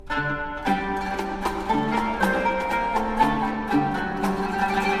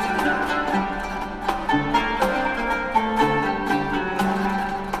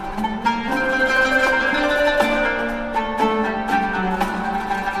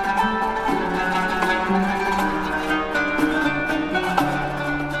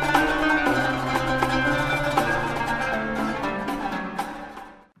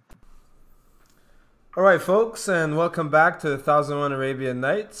All right, folks, and welcome back to the 1001 Arabian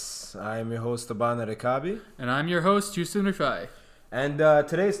Nights. I'm your host, Abana Rekabi. And I'm your host, Yusuf Rifai. And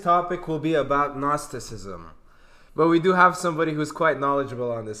today's topic will be about Gnosticism. But we do have somebody who's quite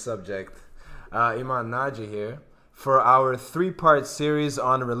knowledgeable on this subject, Iman Naji here, for our three-part series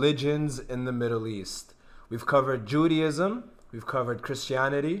on religions in the Middle East. We've covered Judaism, we've covered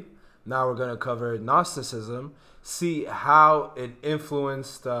Christianity, now we're going to cover Gnosticism, see how it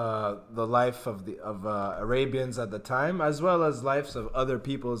influenced the life of Arabians at the time, as well as lives of other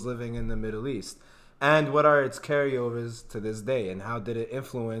peoples living in the Middle East, and what are its carryovers to this day, and how did it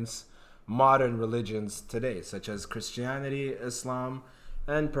influence modern religions today, such as Christianity, Islam,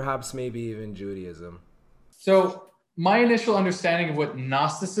 and perhaps maybe even Judaism. So my initial understanding of what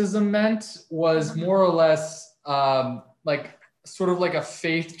Gnosticism meant was more or less sort of like a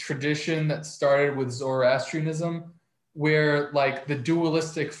faith tradition that started with Zoroastrianism, where like the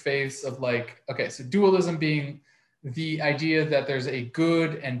dualistic faiths of so dualism being the idea that there's a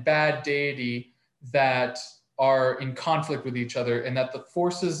good and bad deity that are in conflict with each other, and that the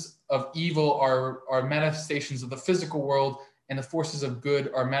forces of evil are manifestations of the physical world, and the forces of good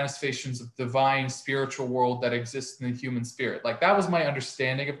are manifestations of divine spiritual world that exists in the human spirit. Like that was my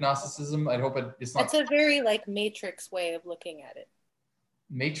understanding of Gnosticism. I hope it's not. It's a very like matrix way of looking at it.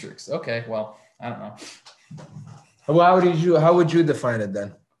 Matrix. Okay. Well, I don't know. How would you define it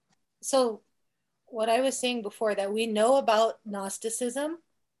then? So what I was saying before, that we know about Gnosticism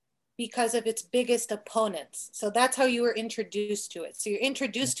because of its biggest opponents. So that's how you were introduced to it. So you're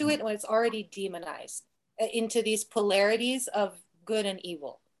introduced to it when it's already demonized into these polarities of good and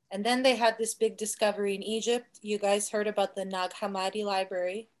evil. And then they had this big discovery in Egypt. You guys heard about the Nag Hammadi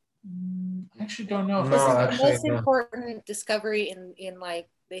library? I actually don't know. This is the most important discovery in like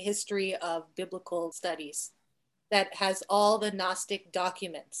the history of biblical studies that has all the Gnostic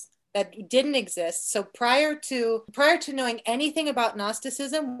documents that didn't exist. So prior to knowing anything about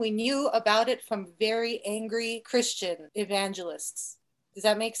Gnosticism, we knew about it from very angry Christian evangelists. Does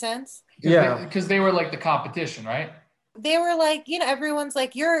that make sense? Yeah, because they were like the competition, right? They were like, everyone's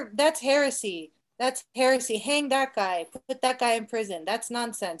like, that's heresy. That's heresy. Hang that guy. Put that guy in prison. That's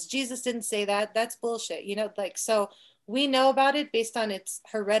nonsense. Jesus didn't say that. That's bullshit. So we know about it based on its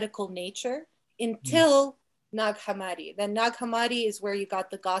heretical nature until Nag Hammadi. Then Nag Hammadi is where you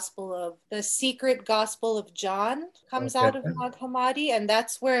got the secret gospel of John comes out of Nag Hammadi. And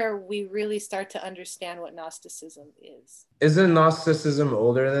that's where we really start to understand what Gnosticism is. Isn't Gnosticism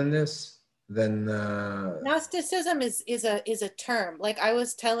older than this? Gnosticism is a term. Like I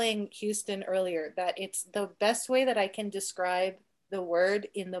was telling Houston earlier, that it's the best way that I can describe the word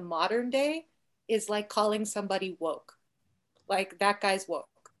in the modern day is like calling somebody woke. Like that guy's woke.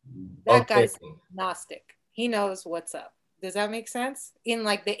 That guy's Gnostic. He knows what's up. Does that make sense? In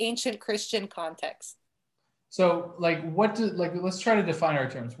like the ancient Christian context. So let's try to define our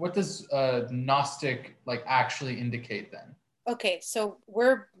terms. What does Gnostic actually indicate then? Okay, so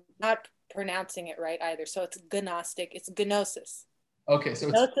we're not pronouncing it right either. So it's Gnostic, it's Gnosis. Okay, so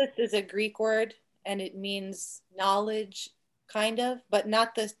Gnosis is a Greek word and it means knowledge, kind of, but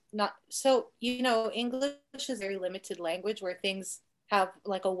English is a very limited language where things have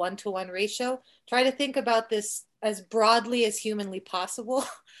like a 1-to-1 ratio. Try to think about this as broadly as humanly possible.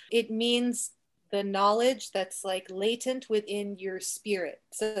 It means the knowledge that's like latent within your spirit.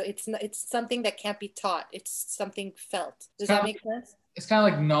 So it's something that can't be taught. It's something felt. Does that make sense? It's kind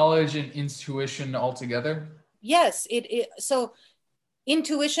of like knowledge and intuition altogether. Yes. So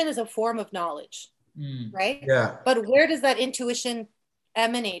intuition is a form of knowledge, right? Yeah. But where does that intuition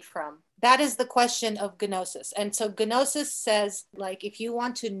emanate from? That is the question of Gnosis. And so Gnosis says, like, if you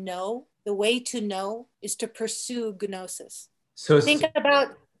want to know, the way to know is to pursue Gnosis. So think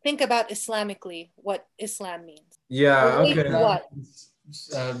about Islamically what Islam means. Yeah. Okay. What?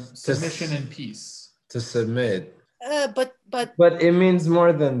 Submission and peace. To submit. But it means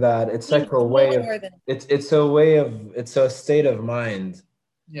more than that. It's like a way of it's a state of mind.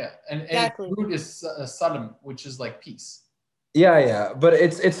 Yeah, and exactly. And root is salam, which is like peace. Yeah, but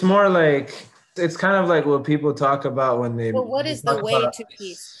it's more like, it's kind of like what people talk about when they. But what is the way to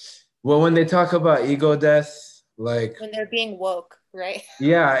peace? Well, when they talk about ego death, like when they're being woke, right?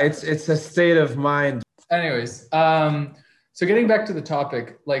 Yeah, it's a state of mind. Anyways, So getting back to the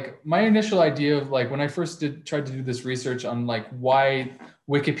topic, like my initial idea of like when I first tried to do this research on like why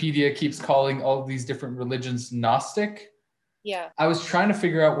Wikipedia keeps calling all of these different religions Gnostic, Yeah. I was trying to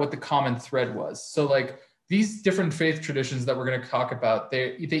figure out what the common thread was. So like these different faith traditions that we're going to talk about,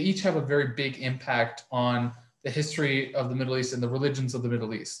 they each have a very big impact on the history of the Middle East and the religions of the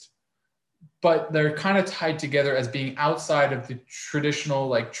Middle East. But they're kind of tied together as being outside of the traditional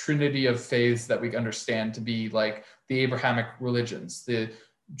like trinity of faiths that we understand to be like the Abrahamic religions, the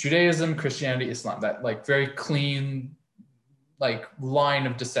Judaism, Christianity, Islam, that like very clean like line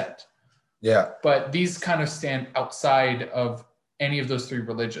of descent. Yeah. But these kind of stand outside of any of those three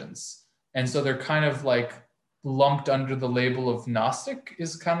religions. And so they're kind of like lumped under the label of Gnostic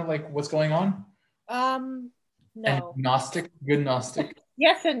is kind of like what's going on. No. And Gnostic, good Gnostic.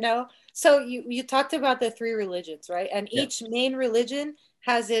 Yes and no. So you talked about the three religions, right? And each main religion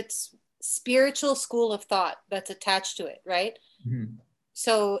has its spiritual school of thought that's attached to it, right? Mm-hmm.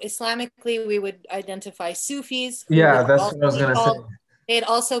 So Islamically, we would identify Sufis. Yeah, that's what I was gonna say. They'd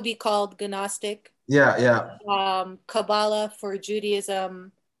also be called Gnostic. Yeah. Kabbalah for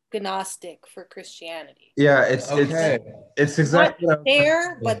Judaism, Gnostic for Christianity. Yeah, it's exactly not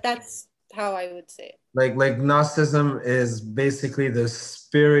fair, but that's how I would say it. Like Gnosticism is basically the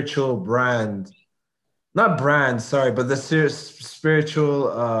spiritual brand, not brand, sorry, but the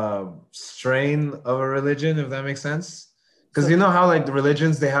spiritual strain of a religion, if that makes sense. Because you know how like the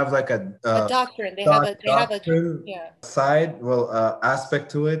religions they have like a doctrine, they have a side,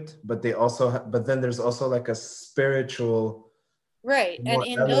 aspect to it, but then there's also like a spiritual. Right. And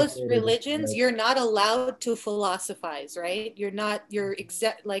in those religions, you're not allowed to philosophize, right? You're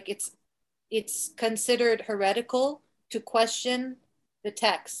like it's considered heretical to question the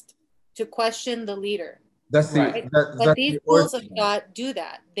text, to question the leader. That's right? But these schools of thought do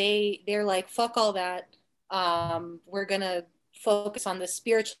that. They're like, fuck all that. We're gonna focus on the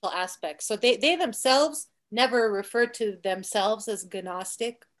spiritual aspect. So they themselves never refer to themselves as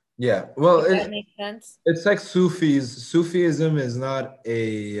Gnostic. Yeah, well, that makes sense. It's like Sufism is not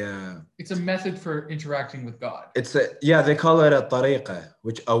a. It's a method for interacting with God. They call it a tariqa,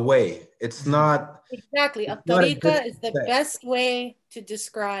 which a way. It's not exactly. A tariqa is the best way to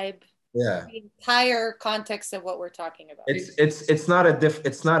describe the entire context of what we're talking about. It's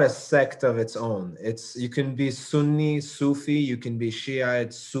not a sect of its own. You can be Sunni Sufi, you can be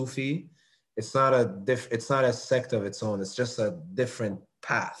Shiite Sufi. It's not a sect of its own. It's just a different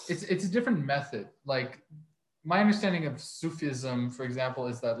path. It's a different method. Like my understanding of Sufism, for example,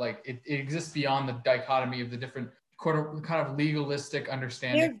 is that like it exists beyond the dichotomy of the different kind of legalistic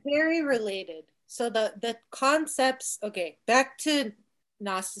understanding. They're very related. So the concepts, okay, back to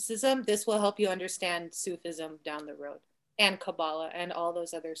Gnosticism, this will help you understand Sufism down the road, and Kabbalah and all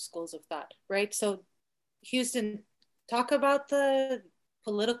those other schools of thought, right? So Houston, talk about the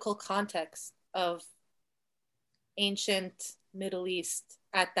political context of ancient Middle East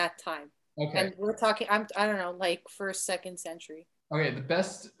at that time. Okay. And we're talking, I don't know, like first, second century.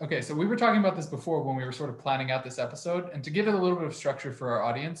 Okay, so we were talking about this before when we were sort of planning out this episode. And to give it a little bit of structure for our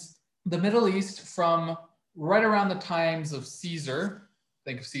audience, the Middle East from right around the times of Caesar,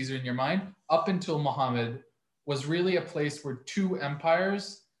 think of Caesar in your mind, up until Muhammad, was really a place where two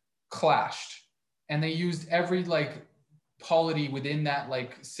empires clashed. And they used every like polity within that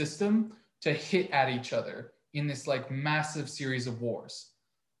like system to hit at each other in this like massive series of wars.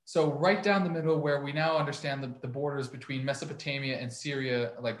 So right down the middle where we now understand the borders between Mesopotamia and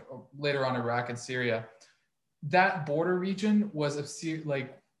Syria, like later on Iraq and Syria, that border region was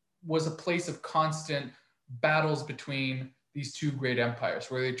a place of constant battles between these two great empires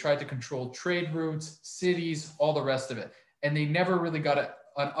where they tried to control trade routes, cities, all the rest of it. And they never really got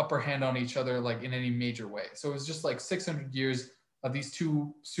an upper hand on each other like in any major way. So it was just like 600 years of these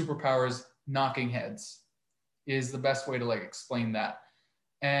two superpowers knocking heads is the best way to like explain that.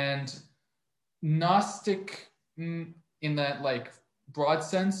 And Gnostic in that like broad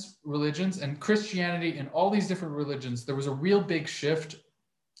sense religions and Christianity and all these different religions, there was a real big shift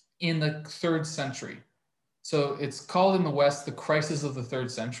in the 3rd century. So it's called in the West the crisis of the 3rd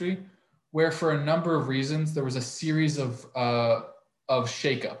century, where for a number of reasons there was a series of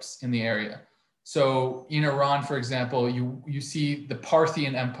shakeups in the area. So in Iran, for example, you see the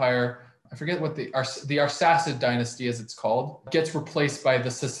Parthian Empire, I forget what the Arsacid dynasty, as it's called, gets replaced by the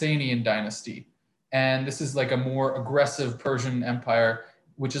Sasanian dynasty. And this is like a more aggressive Persian empire,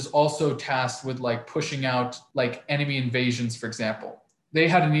 which is also tasked with like pushing out like enemy invasions, for example. They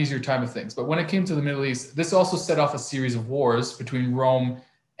had an easier time of things. But when it came to the Middle East, this also set off a series of wars between Rome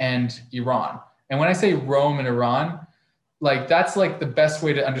and Iran. And when I say Rome and Iran, like that's like the best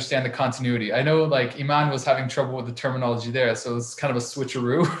way to understand the continuity. I know like Iman was having trouble with the terminology there, so it's kind of a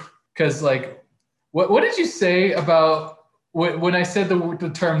switcheroo. Because like, what did you say about when I said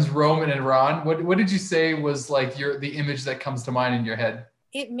the terms Rome and Iran? What did you say was like the image that comes to mind in your head?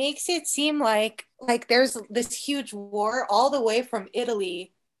 It makes it seem like there's this huge war all the way from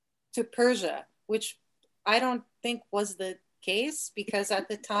Italy to Persia, which I don't think was the case, because at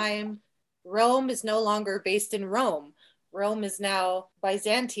the time Rome is no longer based in Rome. Rome is now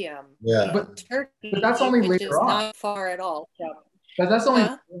Byzantium. Yeah. But Turkey, that's only which later is on. not far at all. But that's only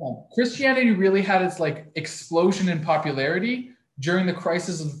Huh? Christianity really had its like explosion in popularity during the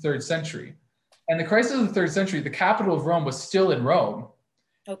crisis of the third century. And the crisis of the third century, the capital of Rome was still in Rome.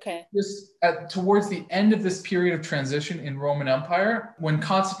 Okay. Towards the end of this period of transition in Roman Empire, when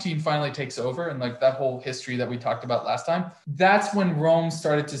Constantine finally takes over, and like that whole history that we talked about last time, that's when Rome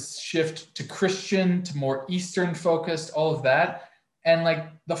started to shift to Christian, to more Eastern focused, all of that. And like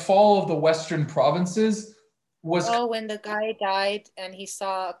the fall of the Western provinces was when the guy died and he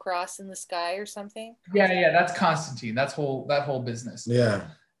saw a cross in the sky or something. yeah, that's Constantine. That whole business. Yeah.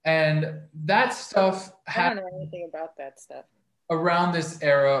 And that stuff I don't know anything about that stuff. Around this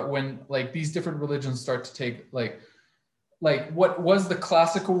era when like these different religions start to take like what was the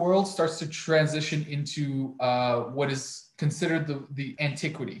classical world starts to transition into what is considered the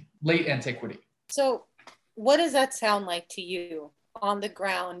antiquity, late antiquity. So what does that sound like to you on the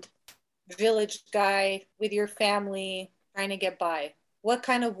ground, village guy with your family trying to get by? What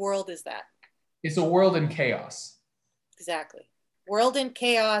kind of world is that? It's a world in chaos. Exactly. World in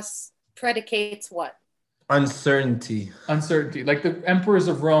chaos predicates what? Uncertainty. Like the emperors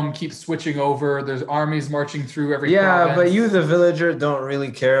of Rome keep switching over. There's armies marching through every province. province. But you, the villager, don't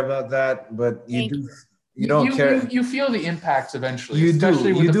really care about that. But you don't care. You feel the impacts eventually. You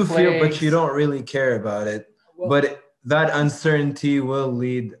especially do. with You do feel, plagues. but you don't really care about it. But that uncertainty will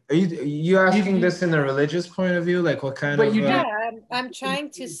lead. Are you asking this in a religious point of view? Like what kind of? Yeah, I'm trying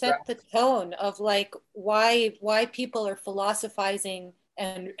to set the tone of like why people are philosophizing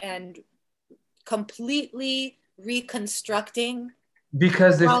and completely reconstructing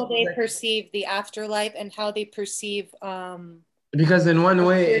because how they perceive the afterlife and how they perceive because in one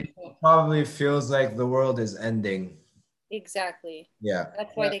way it probably feels like the world is ending. Exactly. Yeah.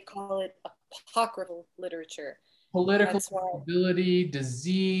 That's why they call it apocryphal literature. Political instability,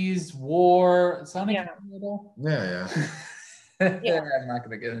 disease, war. Sounding yeah. Yeah. I'm not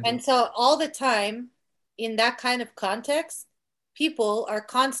gonna get into and so all the time in that kind of context, people are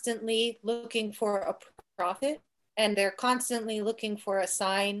constantly looking for a prophet, and they're constantly looking for a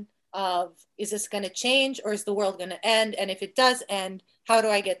sign of, is this going to change or is the world going to end? And if it does end, how do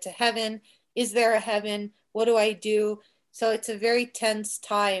I get to heaven? Is there a heaven? What do I do? So it's a very tense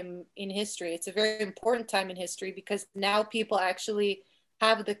time in history. It's a very important time in history because now people actually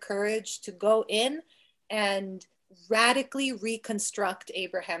have the courage to go in and radically reconstruct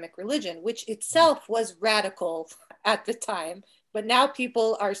Abrahamic religion, which itself was radical at the time. But now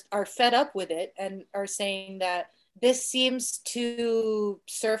people are fed up with it and are saying that this seems too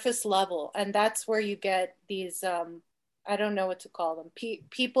surface level. And that's where you get these, I don't know what to call them.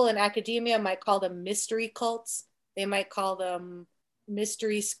 People in academia might call them mystery cults. They might call them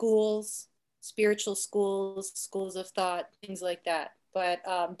mystery schools, spiritual schools, schools of thought, things like that. But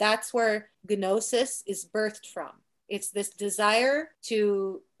that's where Gnosis is birthed from. It's this desire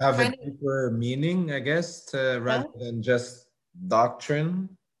to have a deeper meaning, I guess, rather than just doctrine.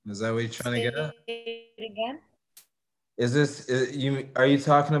 Is that what you're trying to get at? Again? Is this are you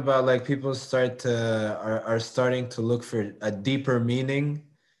talking about like people are starting to look for a deeper meaning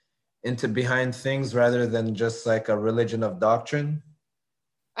into behind things rather than just like a religion of doctrine?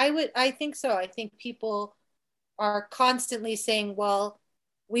 I think so. I think people are constantly saying, well,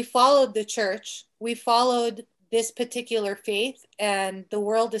 we followed the church, we followed this particular faith, and the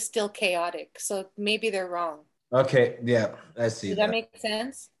world is still chaotic. So maybe they're wrong. Okay, yeah, I see. Does that make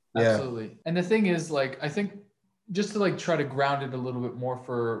sense? Yeah. Absolutely. And the thing is, like, I think just to like try to ground it a little bit more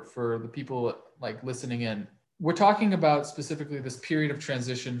for the people like listening in, we're talking about specifically this period of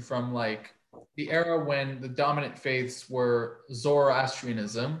transition from like the era when the dominant faiths were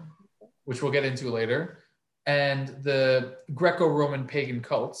Zoroastrianism, which we'll get into later, and the Greco-Roman pagan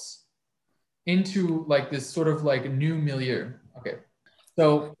cults, into like this sort of like new milieu. Okay,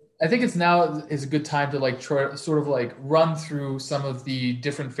 so I think it's now is a good time to like try sort of like run through some of the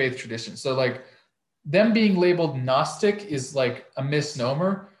different faith traditions. So like them being labeled Gnostic is like a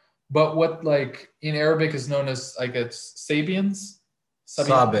misnomer, but what like in Arabic is known as like it's Sabians.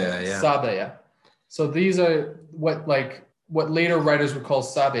 Sabia, yeah. Sabia. So these are what later writers would call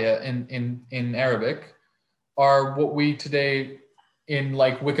Sabia in Arabic, are what we today in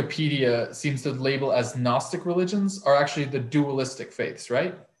like Wikipedia seems to label as Gnostic religions are actually the dualistic faiths,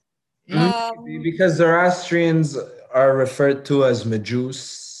 right? Because Zoroastrians are referred to as Majus,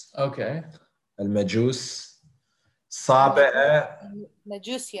 Okay. al-Majus. Sabi'a.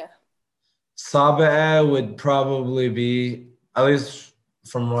 Majusia. Sabi'a would probably be, at least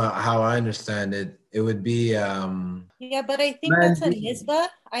from how I understand it, it would be Yeah, but I think that's a nisba.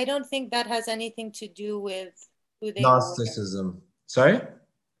 I don't think that has anything to do with who they were. Gnosticism. Sorry?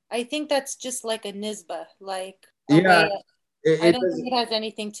 I think that's just like a nisba, like a Yeah, way. I don't think it has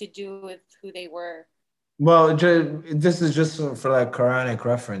anything to do with who they were. well, this is just for like Quranic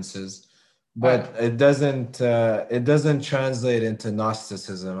references, but it doesn't translate into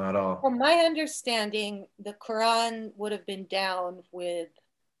Gnosticism at all. From my understanding, the Quran would have been down with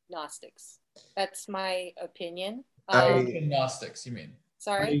Gnostics. That's my opinion. Gnostics, you mean?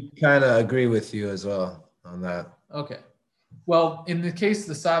 Sorry? I kind of agree with you as well on that. Okay. Well, in the case of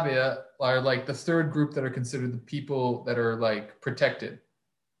the Sabia are like the third group that are considered the people that are like protected.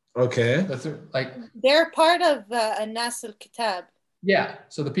 Okay. Like they're part of Anas al-Kitab. Yeah.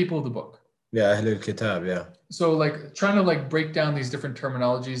 So the people of the book. Yeah, Ahl al-Kitab, yeah. So like trying to like break down these different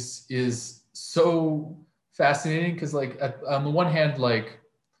terminologies is so fascinating because like on the one hand, like,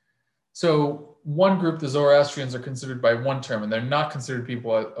 so one group, the Zoroastrians, are considered by one term and they're not considered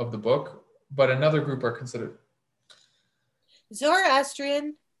people of the book, but another group are considered.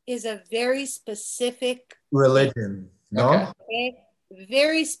 Zoroastrian is a very specific religion. No? Okay.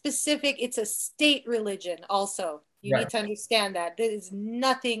 Very specific. It's a state religion also. You need to understand that. There is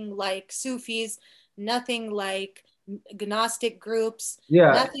nothing like Sufis, nothing like Gnostic groups,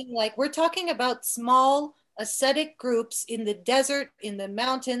 nothing like, we're talking about small ascetic groups in the desert, in the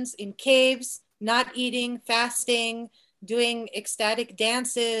mountains, in caves, not eating, fasting, doing ecstatic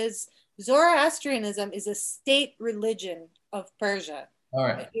dances. Zoroastrianism is a state religion of Persia. All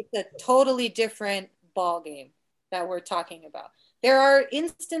right. It's a totally different ball game that we're talking about. There are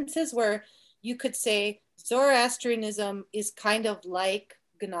instances where you could say Zoroastrianism is kind of like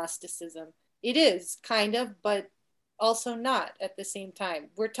Gnosticism. It is kind of, but also not at the same time.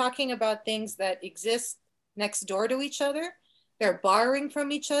 We're talking about things that exist next door to each other. They're borrowing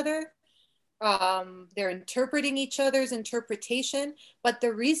from each other. They're interpreting each other's interpretation. But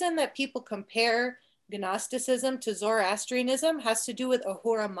the reason that people compare Gnosticism to Zoroastrianism has to do with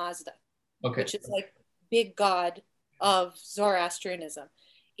Ahura Mazda, which is like big god of Zoroastrianism.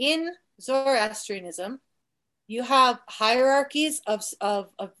 In Zoroastrianism, you have hierarchies of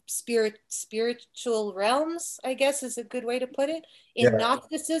spiritual realms, I guess is a good way to put it. In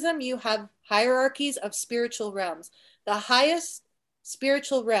Gnosticism, you have hierarchies of spiritual realms. The highest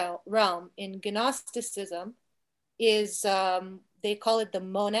spiritual realm in Gnosticism is, they call it the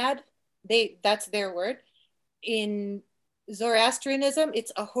monad. That's their word. In Zoroastrianism,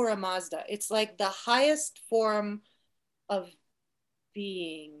 it's Ahura Mazda. It's like the highest form of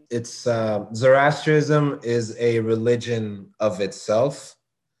being. It's Zoroastrianism is a religion of itself,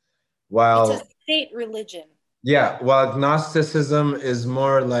 while it's a state religion. Yeah, while Gnosticism is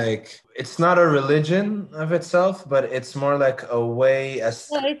more like, it's not a religion of itself, but it's more like a way, it's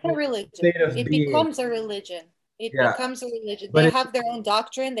a religion. It becomes a religion. It becomes a religion. They have their own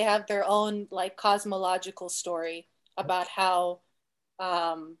doctrine. They have their own like cosmological story about how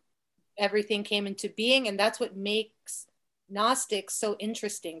everything came into being. And that's what makes Gnostics so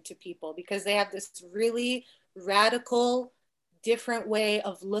interesting to people, because they have this really radical, different way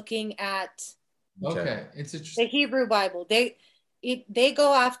of looking at it's interesting. The Hebrew Bible. They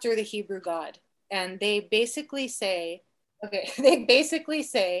go after the Hebrew God, and they basically say,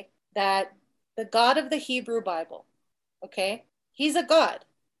 that the God of the Hebrew Bible, he's a God,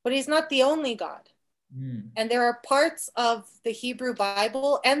 but he's not the only God. And there are parts of the Hebrew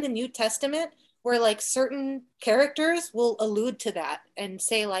Bible and the New Testament where like certain characters will allude to that and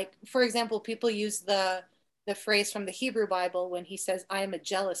say, like, for example, people use the phrase from the Hebrew Bible when he says, I am a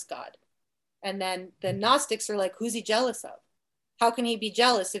jealous God. And then the Gnostics are like, who's he jealous of? How can he be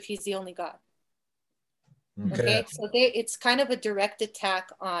jealous if he's the only God? Okay, so it's kind of a direct attack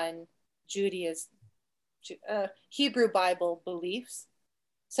on Judaism, Hebrew Bible beliefs.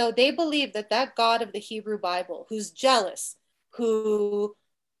 So they believe that God of the Hebrew Bible, who's jealous, who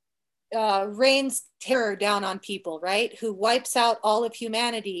rains terror down on people, right? Who wipes out all of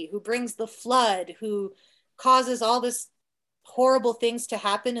humanity, who brings the flood, who causes all this horrible things to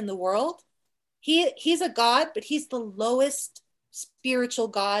happen in the world. He's a God, but he's the lowest spiritual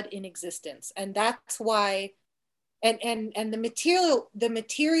God in existence. And that's why, and the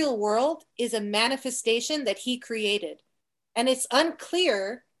material world is a manifestation that he created. And it's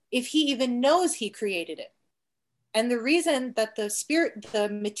unclear if he even knows he created it. And the reason that the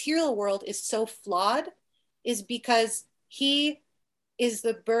material world is so flawed is because he is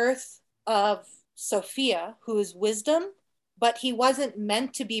the birth of Sophia, who is wisdom, but he wasn't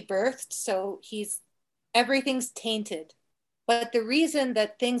meant to be birthed, so everything's tainted. But the reason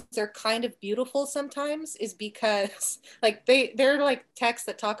that things are kind of beautiful sometimes is because like they're like texts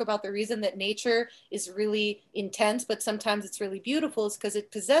that talk about the reason that nature is really intense, but sometimes it's really beautiful is because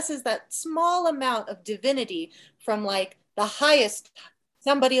it possesses that small amount of divinity from like the highest,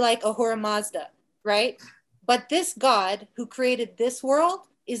 somebody like Ahura Mazda, right? But this God who created this world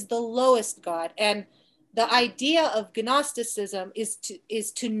is the lowest God. And the idea of Gnosticism is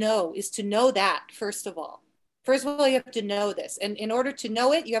to know that, first of all. First of all, you have to know this. And in order to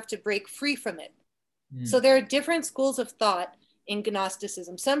know it, you have to break free from it. So there are different schools of thought in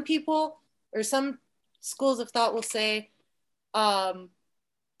Gnosticism. Some people or some schools of thought will say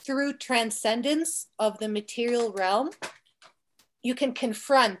through transcendence of the material realm, you can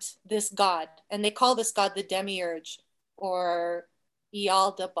confront this God. And they call this God the demiurge or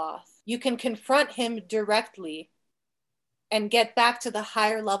Yaldabaoth. You can confront him directly and get back to the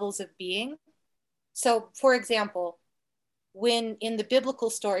higher levels of being. So, for example, when in the biblical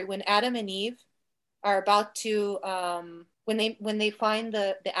story, when Adam and Eve are about to, when they find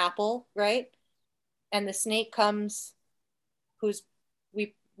the apple, right, and the snake comes,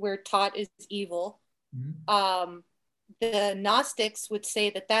 we're taught is evil. The Gnostics would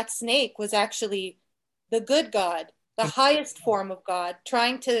say that snake was actually the good God, the highest form of God,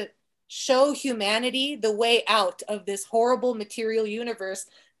 trying to show humanity the way out of this horrible material universe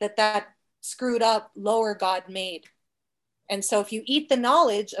that screwed up lower God made. And so if you eat the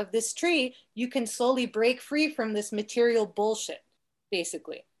knowledge of this tree, you can slowly break free from this material bullshit,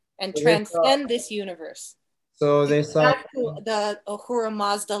 basically, and transcend this universe. So they saw back to the Ahura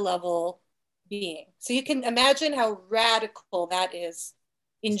Mazda level being. So you can imagine how radical that is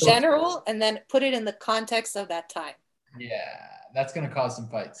in general, and then put it in the context of that time. Yeah, that's going to cause some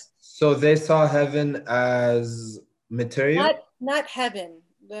fights. So they saw heaven as material? Not heaven.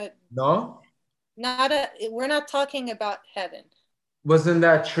 No? We're not talking about heaven. Wasn't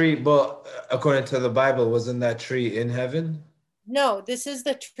that tree, but according to the Bible, wasn't that tree in heaven? No, this is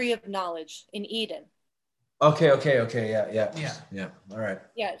the tree of knowledge in Eden. Okay, yeah. All right.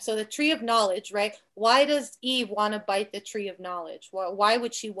 Yeah, so the tree of knowledge, right? Why does Eve want to bite the tree of knowledge? Why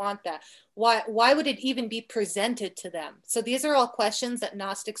would she want that? Why would it even be presented to them? So these are all questions that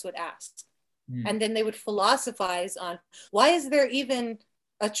Gnostics would ask. And then they would philosophize on why is there even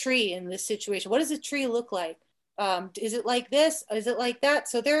a tree in this situation? What does a tree look like? Is it like this? Is it like that?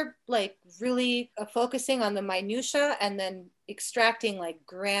 So they're like really focusing on the minutia and then extracting like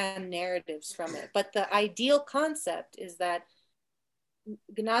grand narratives from it. But the ideal concept is that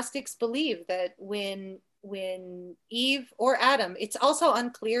Gnostics believe that when Eve or Adam, it's also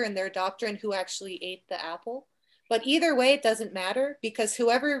unclear in their doctrine who actually ate the apple. But either way, it doesn't matter because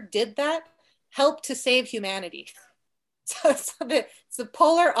whoever did that helped to save humanity. So it's the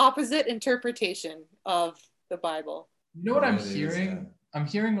polar opposite interpretation of the Bible. You know what I'm hearing? I'm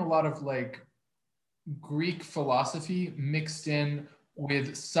hearing a lot of like Greek philosophy mixed in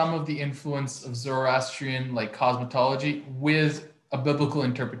with some of the influence of Zoroastrian like cosmology with a biblical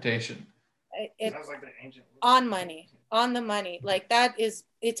interpretation. Sounds like the ancient on the money. Like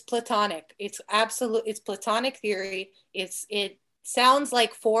it's Platonic. It's Platonic theory. It sounds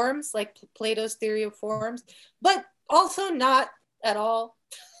like forms, like Plato's theory of forms, but also not at all,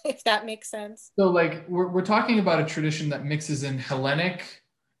 if that makes sense. So like we're talking about a tradition that mixes in Hellenic,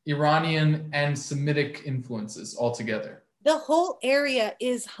 Iranian, and Semitic influences all together. The whole area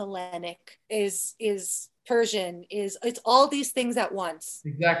is Hellenic, is Persian, it's all these things at once.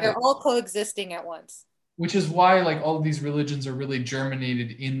 Exactly. They're all coexisting at once. Which is why like all of these religions are really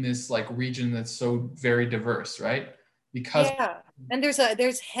germinated in this like region that's so very diverse, right? Because and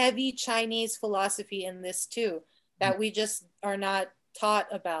there's heavy Chinese philosophy in this too that we just are not taught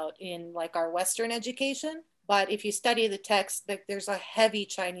about in like our Western education. But if you study the text, there's a heavy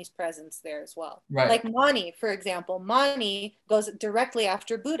Chinese presence there as well. Right. Like Mani, for example, Mani goes directly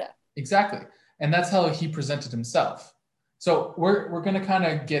after Buddha. Exactly. And that's how he presented himself. So we're going to kind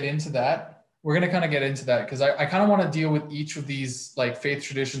of get into that. Because I kind of want to deal with each of these like faith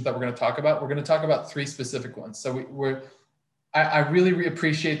traditions that we're going to talk about. We're going to talk about three specific ones. So I really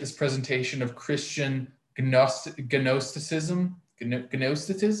appreciate this presentation of Christian Gnosticism.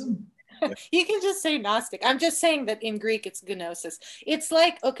 Gnosticism? You can just say Gnostic. I'm just saying that in Greek it's Gnosis. It's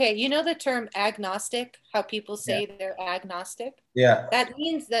like, okay, you know the term agnostic, how people say they're agnostic? Yeah. That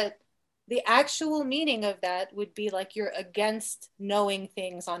means that the actual meaning of that would be like you're against knowing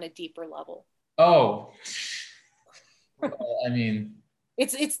things on a deeper level. Oh. I mean,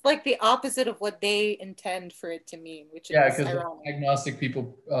 It's like the opposite of what they intend for it to mean, which yeah, is because ironic. agnostic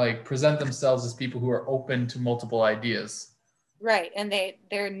people like present themselves as people who are open to multiple ideas. Right. And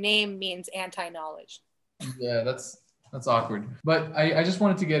their name means anti-knowledge. Yeah, that's awkward. But I just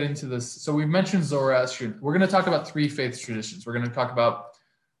wanted to get into this. So we've mentioned Zoroastrian. We're going to talk about three faith traditions. We're going to talk about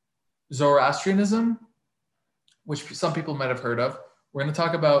Zoroastrianism, which some people might have heard of. We're going to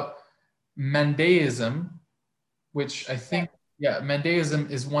talk about Mandaism, which I think, yeah, Mandaism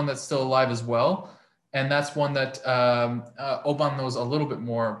is one that's still alive as well. And that's one that Oban knows a little bit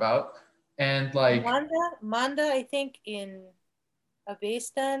more about. And like, Manda, I think in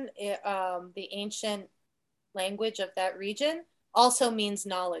Avestan, the ancient language of that region, also means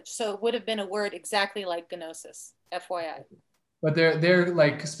knowledge. So it would have been a word exactly like Gnosis, FYI. but they're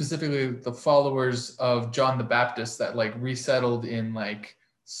like specifically the followers of John the Baptist that like resettled in like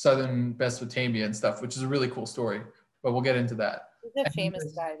southern Mesopotamia and stuff, which is a really cool story. But we'll get into that. He's a famous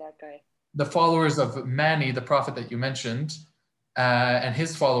guy, that guy. The followers of Mani, the prophet that you mentioned, and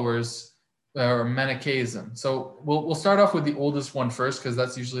his followers are Manichaeism. So we'll start off with the oldest one first because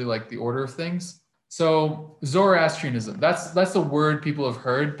that's usually like the order of things. So Zoroastrianism, that's the word people have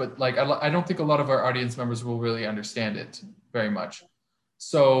heard, but like I don't think a lot of our audience members will really understand it very much.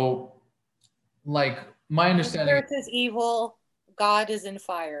 So like my understanding, Earth is evil, God is in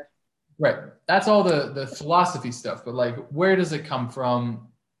fire. right? That's all the philosophy stuff, but like where does it come from?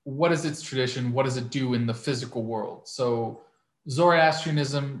 What is its tradition? What does it do in the physical world? So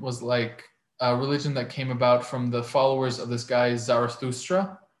Zoroastrianism was like a religion that came about from the followers of this guy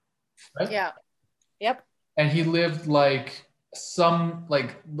Zarathustra, right? Yeah. Yep. And he lived like some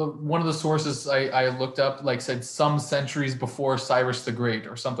like one of the sources I looked up like said some centuries before Cyrus the Great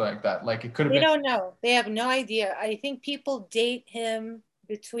or something like that. Like it could have They been. don't know. They have no idea. I think people date him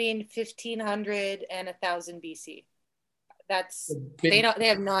between 1500 and 1000 BC. That's Big, they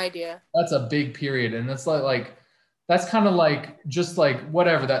have no idea. that's a big period, and it's like that's kind of like just like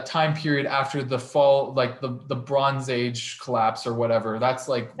whatever that time period after the fall, like the Bronze Age collapse or whatever. That's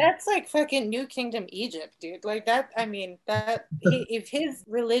like Fucking New Kingdom Egypt, dude. Like that. I mean, if his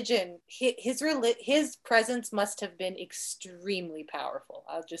religion, his presence must have been extremely powerful.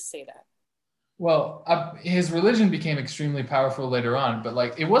 I'll just say that. well, his religion became extremely powerful later on, but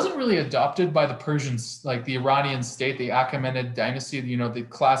like it wasn't really adopted by the Persians, like the Iranian state, the Achaemenid dynasty, you know, the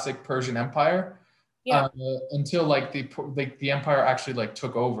classic Persian Empire, Yeah. until like the empire actually like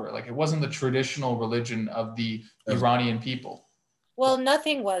took over. Like it wasn't the traditional religion of the Iranian people. Well,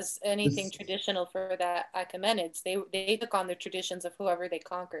 nothing was anything traditional for the Achaemenids. They took on the traditions of whoever they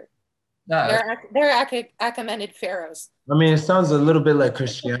conquered. Nah, They're Achaemenid pharaohs. I mean, it sounds a little bit like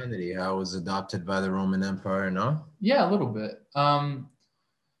Christianity, how it was adopted by the Roman Empire, no? yeah, a little bit.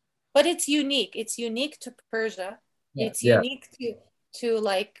 But it's unique. It's unique to Persia. Yeah. It's unique to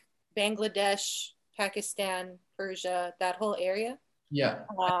like Bangladesh, Pakistan, Persia, that whole area. Yeah.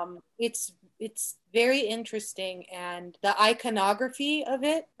 It's very interesting, and the iconography of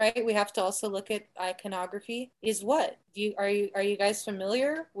it, right? We have to also look at iconography. Is what are you guys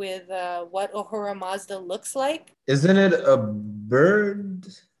familiar with what Ahura Mazda looks like? Isn't it a bird?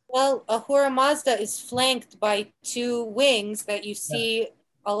 Well, Ahura Mazda is flanked by two wings that you see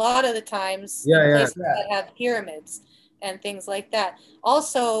a lot of the times in places that have pyramids and things like that.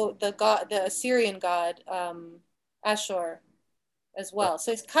 Also, the Assyrian god Ashur as well.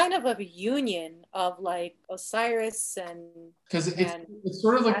 So it's kind of a union of like Osiris and because it's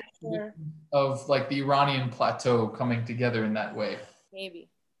sort of like of like the Iranian plateau coming together in that way. Maybe.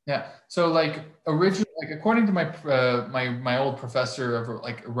 Yeah. So like originally, like according to my old professor of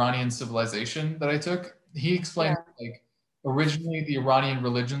like Iranian civilization that I took, he explained like originally the Iranian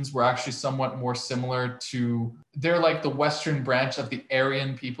religions were actually somewhat more similar to they're like the Western branch of the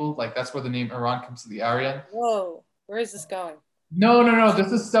Aryan people. Like that's where the name Iran comes to the Aryan. Whoa, where is this going? No.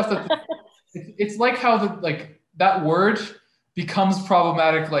 This is stuff that it's like how like that word becomes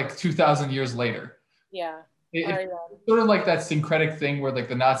problematic like 2,000 years later. Yeah. It's sort of like that syncretic thing where like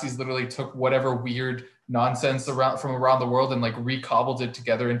the Nazis literally took whatever weird nonsense from around the world and like recobbled it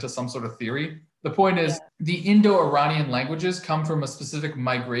together into some sort of theory. The point is the Indo-Iranian languages come from a specific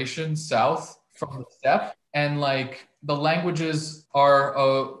migration south from the steppe, and like the languages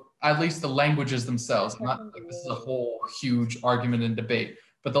are at least the languages themselves. Not like this is a whole huge argument and debate,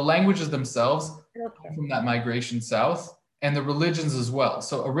 but the languages themselves come from that migration south, and the religions as well.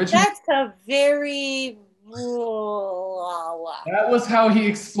 So originally, that's a very that was how he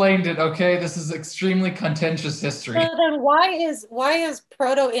explained it. Okay, this is extremely contentious history. So then, why is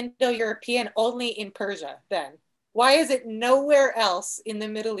Proto-Indo-European only in Persia? Then why is it nowhere else in the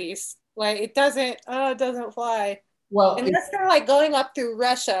Middle East? Like it doesn't fly. Well, unless they're like going up through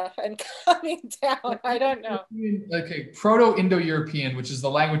Russia and coming down. I don't know. Okay, Proto-Indo-European, which is the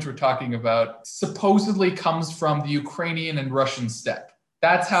language we're talking about, supposedly comes from the Ukrainian and Russian steppe.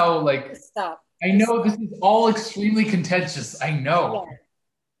 That's how, like, Stop. I know this is all extremely contentious. I know.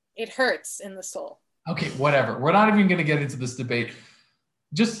 Yeah. It hurts in the soul. Okay, whatever. We're not even going to get into this debate.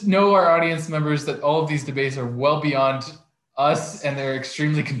 Just know, our audience members, that all of these debates are well beyond us and they're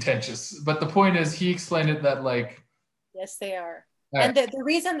extremely contentious. But the point is, he explained it that, like... Yes, they are. Right. And the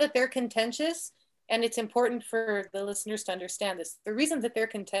reason that they're contentious, and it's important for the listeners to understand this, the reason that they're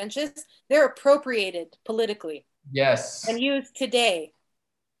contentious, they're appropriated politically. Yes. And used today.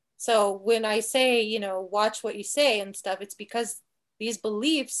 So when I say, you know, watch what you say and stuff, it's because these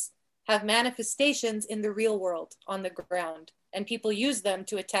beliefs have manifestations in the real world on the ground, and people use them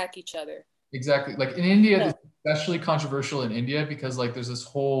to attack each other. Exactly. Like in India, it's especially controversial in India because, like, there's this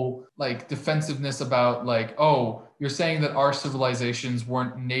whole, like, defensiveness about, like, oh, you're saying that our civilizations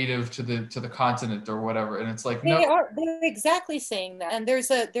weren't native to the continent or whatever, and it's like, they're exactly saying that. And there's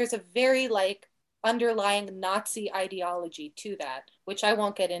a very, like, underlying Nazi ideology to that, which I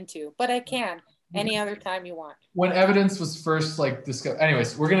won't get into, but I can any other time you want. When evidence was first, like, discovered.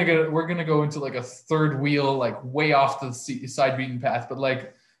 Anyways, we're gonna go into, like, a third wheel, like, way off the side beaten path, but,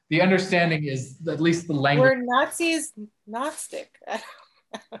 like, the understanding is at least the language. Were Nazis Gnostic?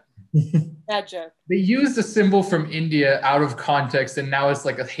 Bad joke. They used a symbol from India out of context, and now it's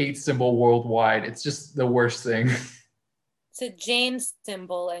like a hate symbol worldwide. It's just the worst thing. It's a Jain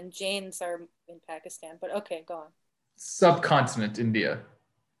symbol, and Jains are in Pakistan. But okay, go on. Subcontinent India.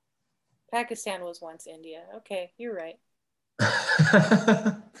 Pakistan was once India. Okay, you're right.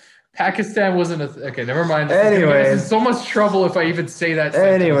 Pakistan wasn't okay, never mind. Anyways. So much trouble if I even say that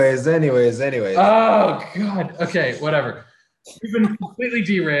sentence. Anyways. Oh, God. Okay, whatever. We've been completely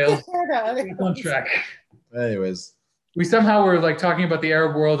derailed. On track. Anyways. We somehow were, like, talking about the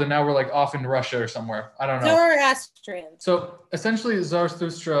Arab world, and now we're, like, off in Russia or somewhere. I don't know. Zoroastrian. So essentially,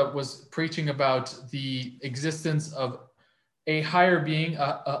 Zarathustra was preaching about the existence of a higher being,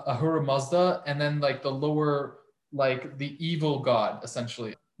 Ahura Mazda, and then, like, the lower, like, the evil god,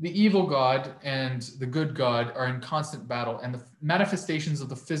 essentially. The evil god and the good god are in constant battle, and the manifestations of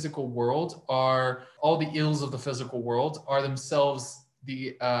the physical world are all the ills of the physical world are themselves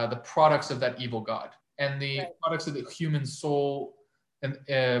the products of that evil god, and the products of the human soul and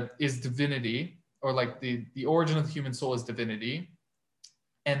is divinity, or, like, the origin of the human soul is divinity,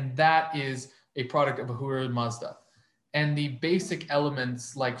 and that is a product of Ahura Mazda. And the basic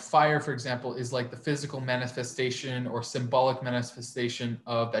elements, like fire, for example, is like the physical manifestation or symbolic manifestation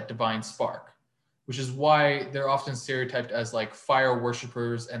of that divine spark, which is why they're often stereotyped as, like, fire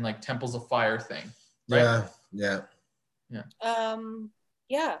worshipers and, like, temples of fire thing. Right? Yeah.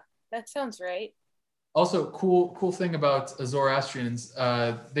 Yeah, that sounds right. Also, cool thing about Zoroastrians,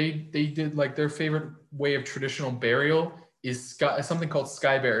 they did, like, their favorite way of traditional burial is something called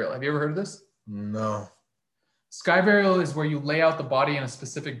sky burial. Have you ever heard of this? No. Sky burial is where you lay out the body in a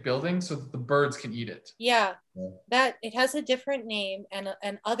specific building so that the birds can eat it. Yeah. That it has a different name, and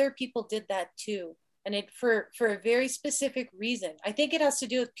other people did that too, and it for a very specific reason. I think it has to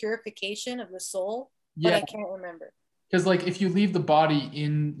do with purification of the soul, but I can't remember. Because, like, if you leave the body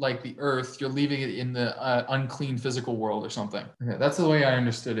in, like, the earth, you're leaving it in the unclean physical world or something. Okay, that's the way I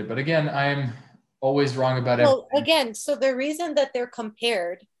understood it. But again, I'm always wrong about it. Well, again, so the reason that they're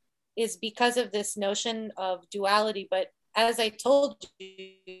compared is because of this notion of duality. But as I told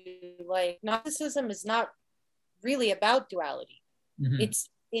you, like, Gnosticism is not really about duality. Mm-hmm.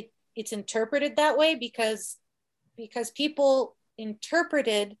 It's interpreted that way because people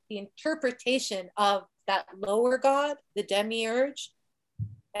interpreted the interpretation of that lower god, the demiurge,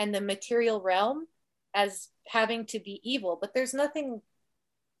 and the material realm as having to be evil. But there's nothing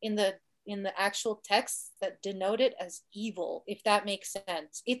in the actual text that denote it as evil, if that makes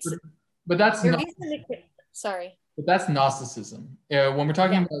sense. But that's sorry. But that's Gnosticism. When we're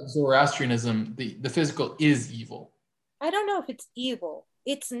talking about Zoroastrianism, the physical is evil. I don't know if it's evil.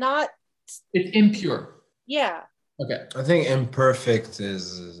 It's not. It's impure. Yeah. Okay. I think imperfect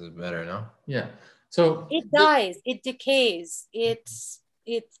is better, no? Yeah. So it dies, it decays, it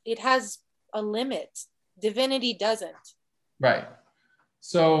has a limit. Divinity doesn't. Right.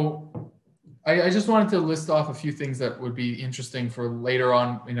 So I just wanted to list off a few things that would be interesting for later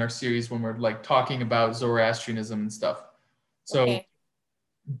on in our series when we're, like, talking about Zoroastrianism and stuff. So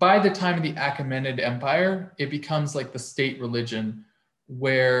by the time of the Achaemenid Empire, it becomes like the state religion,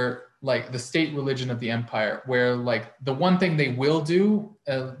 where, like, the state religion of the empire, where, like, the one thing they will do,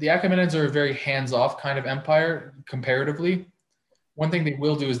 the Achaemenids are a very hands-off kind of empire comparatively. one thing they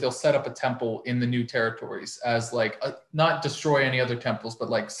will do is they'll set up a temple in the new territories as like not destroy any other temples, but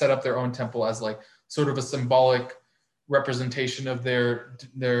like set up their own temple as like sort of a symbolic representation of their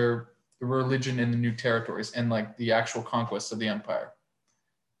religion in the new territories and like the actual conquest of the empire.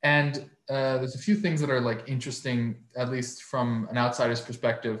 And there's a few things that are like interesting, at least from an outsider's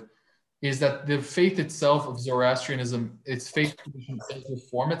perspective, is that the faith itself of Zoroastrianism, its faith tradition does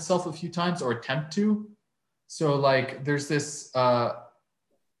reform itself a few times or attempt to. So like there's this,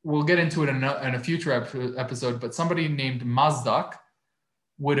 we'll get into it in a future episode, but somebody named Mazdak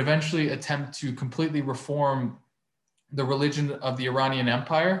would eventually attempt to completely reform the religion of the Iranian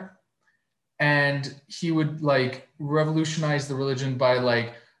Empire. And he would like revolutionize the religion by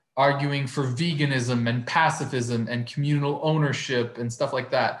like arguing for veganism and pacifism and communal ownership and stuff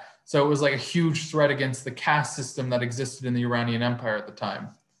like that. So it was like a huge threat against the caste system that existed in the Iranian Empire at the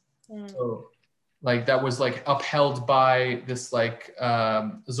time. So like that was like upheld by this like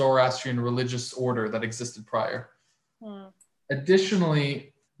Zoroastrian religious order that existed prior.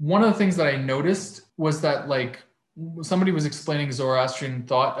 Additionally, one of the things that I noticed was that like somebody was explaining Zoroastrian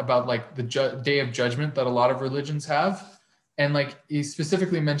thought about like the day of judgment that a lot of religions have. And like he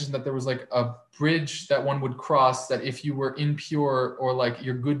specifically mentioned that there was like a bridge that one would cross that if you were impure or like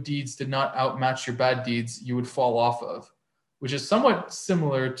your good deeds did not outmatch your bad deeds, you would fall off of, which is somewhat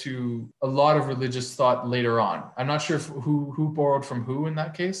similar to a lot of religious thought later on. I'm not sure who borrowed from who in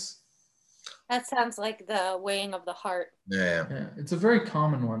that case. That sounds like the weighing of the heart. Yeah. It's a very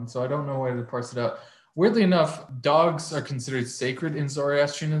common one, so I don't know why to parse it out. Weirdly enough, dogs are considered sacred in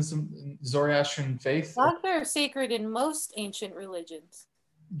Zoroastrianism, Zoroastrian faith. Dogs are sacred in most ancient religions.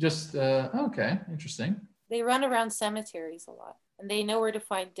 Just, okay, interesting. They run around cemeteries a lot, and they know where to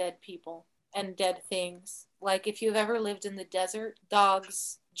find dead people and dead things. Like if you've ever lived in the desert,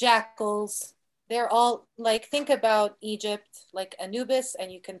 dogs, jackals, they're all like, think about Egypt, like Anubis,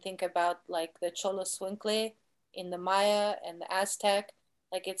 and you can think about like the Xoloscuincle in the Maya and the Aztec.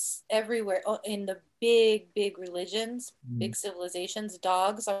 Like it's everywhere in the big religions, big civilizations.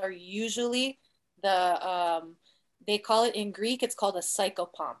 Dogs are usually they call it in Greek, it's called a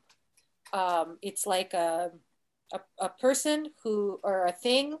psychopomp. It's like a person who, or a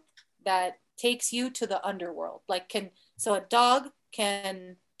thing that takes you to the underworld. So a dog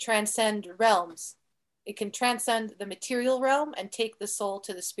can transcend realms. It can transcend the material realm and take the soul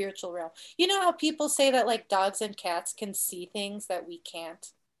to the spiritual realm. You know how people say that like dogs and cats can see things that we can't?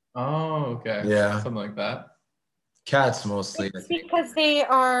 Oh, okay. Yeah. Something like that. Cats mostly. It's because they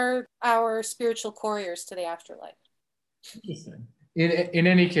are our spiritual couriers to the afterlife. Interesting. In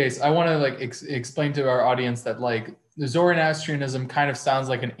any case, I want to like explain to our audience that like the Zoroastrianism kind of sounds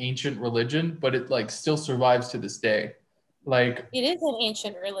like an ancient religion, but it like still survives to this day. Like it is an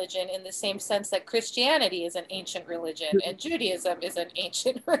ancient religion in the same sense that Christianity is an ancient religion and Judaism is an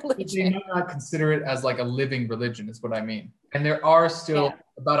ancient religion. They might not consider it as like a living religion, is what I mean. And there are still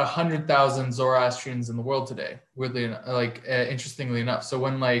about 100,000 Zoroastrians in the world today. Weirdly, interestingly enough. So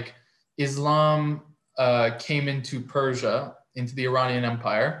when like Islam came into Persia, into the Iranian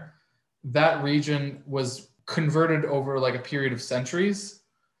Empire, that region was converted over like a period of centuries.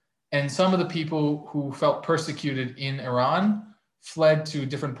 And some of the people who felt persecuted in Iran fled to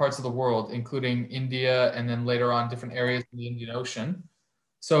different parts of the world, including India, and then later on different areas in the Indian Ocean.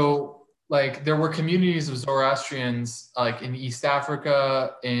 So like there were communities of Zoroastrians like in East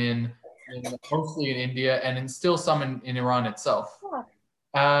Africa, mostly in India, and still some in Iran itself.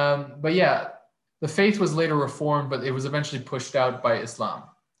 But yeah, the faith was later reformed, but it was eventually pushed out by Islam.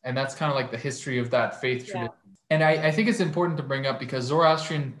 And that's kind of like the history of that faith tradition. And I think it's important to bring up because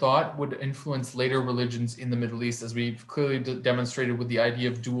Zoroastrian thought would influence later religions in the Middle East, as we've clearly demonstrated with the idea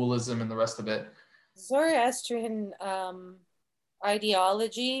of dualism and the rest of it. Zoroastrian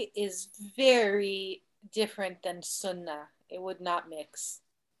ideology is very different than Sunnah. It would not mix.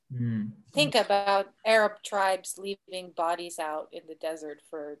 Think about Arab tribes leaving bodies out in the desert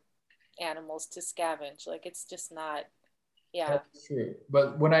for animals to scavenge. Like it's just not. Yeah, that's true.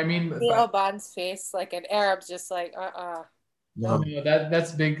 But what I mean, the Oban's face, like an Arab's just like, No,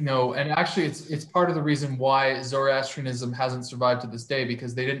 that's big no. And actually, it's part of the reason why Zoroastrianism hasn't survived to this day,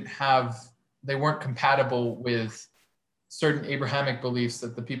 because they weren't compatible with certain Abrahamic beliefs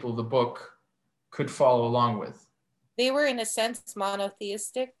that the people of the book could follow along with. They were, in a sense,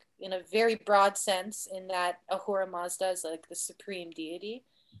 monotheistic in a very broad sense, in that Ahura Mazda is like the supreme deity.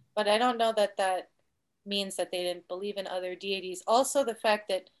 But I don't know that means that they didn't believe in other deities. Also, the fact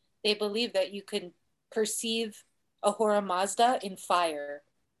that they believe that you can perceive Ahura Mazda in fire,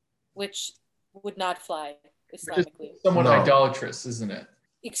 which would not fly Islamically. Somewhat idolatrous, isn't it?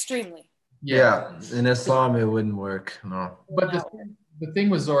 Extremely. Yeah, in Islam it wouldn't work. No. But the thing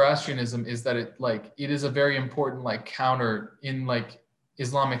with Zoroastrianism is that it is a very important like counter in like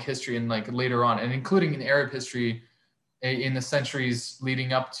Islamic history and like later on, and including in Arab history in the centuries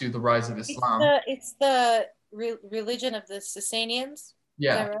leading up to the rise of Islam. It's the religion of the Sasanians.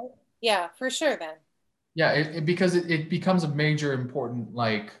 Yeah. Is that right? Yeah, for sure, man. Yeah, because it becomes a major important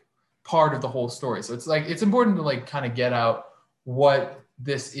like part of the whole story. So it's important to like kind of get out what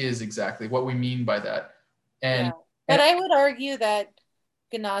this is exactly, what we mean by that. And yeah. But I would argue that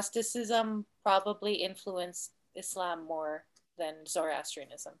Gnosticism probably influenced Islam more than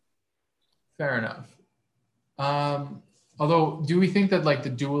Zoroastrianism. fair enough. Although, do we think that like the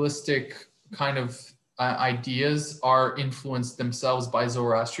dualistic kind of ideas are influenced themselves by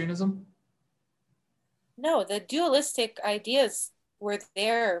Zoroastrianism? No, the dualistic ideas were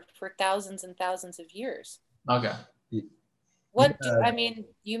there for thousands and thousands of years. Okay. What I mean,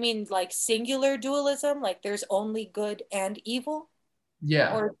 you mean like singular dualism, like there's only good and evil?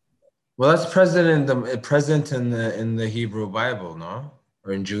 Yeah. Or well, that's present in the Hebrew Bible, no?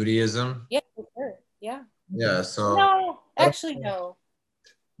 Or in Judaism? yeah, for sure. Yeah. Yeah, so No, actually no.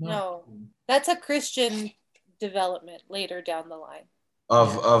 No. That's a Christian development later down the line.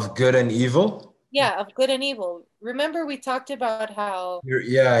 of good and evil? Yeah, of good and evil. Remember we talked about how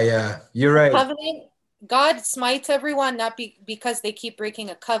You're right. covenant, God smites everyone not because they keep breaking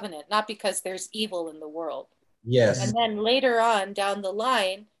a covenant, not because there's evil in the world. Yes. And then later on down the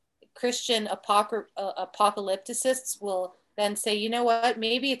line, Christian apocalypticists will then say, you know what,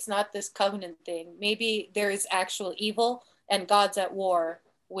 maybe it's not this covenant thing. Maybe there is actual evil and God's at war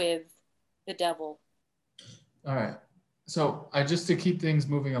with the devil. All right. So I just to keep things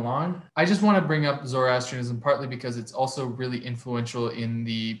moving along, I just want to bring up Zoroastrianism partly because it's also really influential in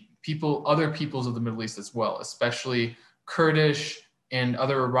the other peoples of the Middle East as well, especially Kurdish and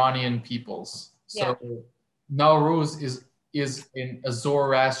other Iranian peoples. So Nowruz is in a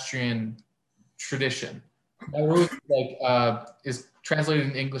Zoroastrian tradition. Nowruz is translated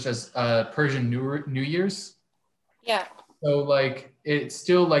in English as Persian New Year's. Yeah. So like it's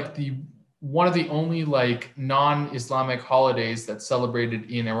still like one of the only like non-Islamic holidays that's celebrated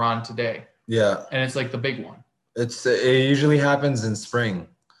in Iran today. Yeah. And it's like the big one. It usually happens in spring.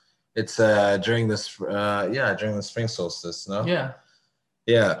 It's during the spring solstice, no? Yeah.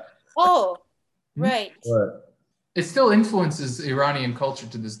 Yeah. Oh, right. What? It still influences Iranian culture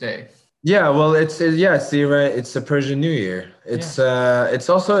to this day. Yeah, well, it's the Persian New Year. It's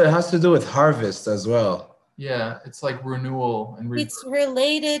also it has to do with harvest as well. Yeah, it's like renewal and It's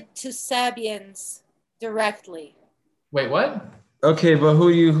related to Sabians directly. Wait, what? Okay, but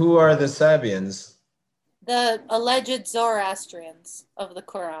who are the Sabians? The alleged Zoroastrians of the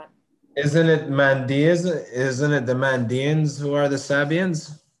Quran. Isn't it Mandeans? Isn't it the Mandeans who are the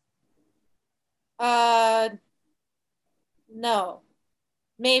Sabians? No.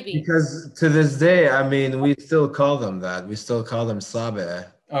 Maybe. Because to this day, I mean, we still call them that. We still call them Sabe.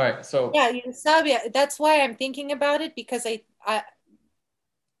 All right, so yeah, Sabia. That's why I'm thinking about it because this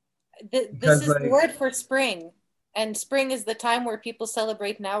is the word for spring, and spring is the time where people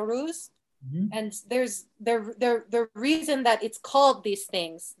celebrate Nowruz. Mm-hmm. And there's the reason that it's called these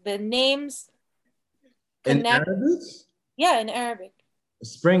things. The names connect. In Arabic? Yeah, in Arabic.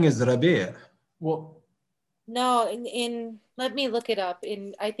 Spring is Rabi'. Well, no, in let me look it up.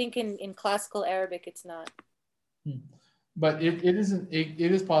 I think in classical Arabic it's not. But it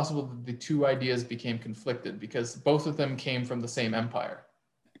is possible that the two ideas became conflicted because both of them came from the same empire.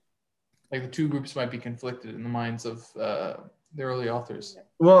 Like the two groups might be conflicted in the minds of the early authors.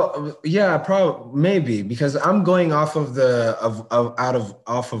 Well, yeah, probably maybe because I'm going off of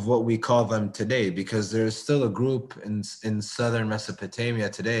off of what we call them today because there's still a group in southern Mesopotamia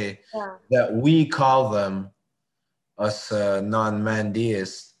today that we call them us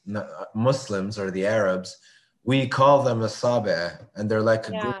non-Mandeist Muslims or the Arabs. We call them a Sabe, and they're like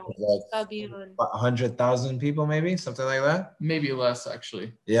a group of like 100,000 people, maybe something like that. Maybe less,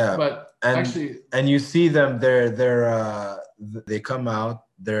 actually. Yeah, but and you see them. They come out.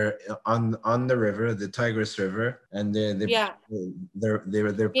 They're on the river, the Tigris River, and it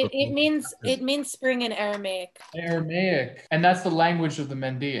means spring in Aramaic. Aramaic, and that's the language of the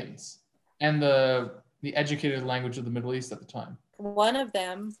Mandeans, and the educated language of the Middle East at the time. One of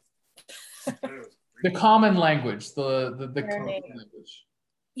them. The common language, the common language.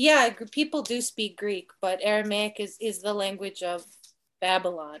 Yeah, people do speak Greek, but Aramaic is the language of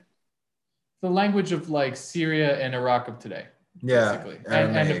Babylon. The language of like Syria and Iraq of today. Basically.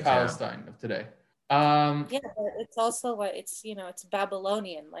 And of Palestine of today. Yeah, but it's also it's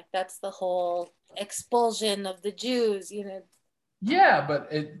Babylonian. Like that's the whole expulsion of the Jews, Yeah, but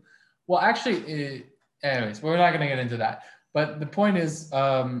Well, actually, anyways, we're not going to get into that. But the point is,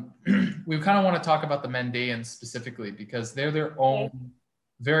 we kind of want to talk about the Mandaeans specifically because they're their own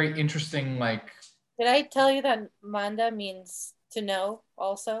very interesting, like. Did I tell you that manda means to know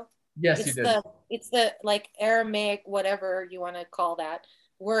also? Yes, you did. It's the like Aramaic, whatever you want to call that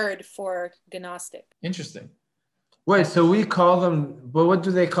word for Gnostic. Interesting. Wait, so we call them, but what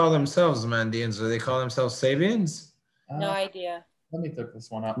do they call themselves, Mandeans? Do they call themselves Sabians? No idea. Let me look this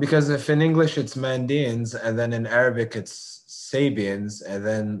one up. Because if in English it's Mandeans, and then in Arabic it's Sabians, and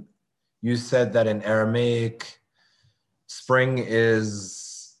then you said that in Aramaic, spring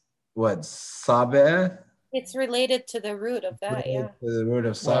is what, Sabeh? It's related to the root of that, yeah. The root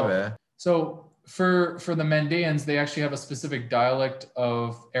of Sabeh. So for the Mandaeans, they actually have a specific dialect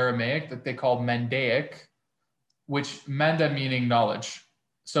of Aramaic that they call Mandaic, which manda meaning knowledge.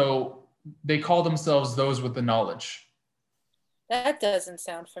 So they call themselves those with the knowledge. That doesn't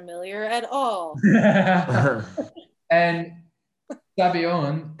sound familiar at all. And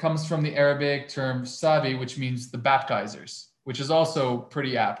Sabion comes from the Arabic term sabi, which means the baptizers, which is also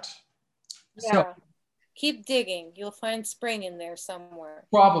pretty apt. Yeah. So, keep digging. You'll find spring in there somewhere.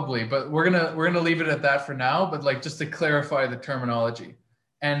 Probably, but we're gonna leave it at that for now. But like just to clarify the terminology,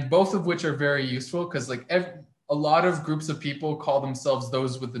 and both of which are very useful because like a lot of groups of people call themselves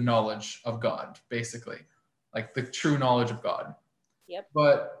those with the knowledge of God, basically, like the true knowledge of God. Yep.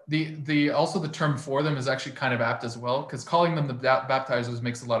 But the also the term for them is actually kind of apt as well because calling them the baptizers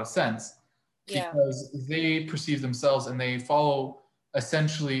makes a lot of sense because they perceive themselves and they follow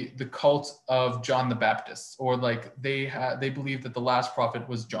essentially the cult of John the Baptist, or like they believe that the last prophet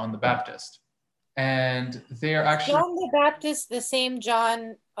was John the Baptist, and they are actually John the Baptist, the same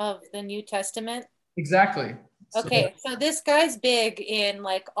John of the New Testament. Exactly. Okay, so this guy's big in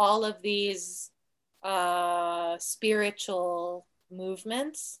like all of these spiritual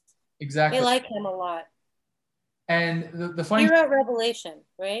movements. Exactly. They like him a lot. And the funny. He wrote Revelation,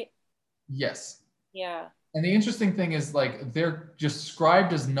 right? Yes. Yeah. And the interesting thing is like they're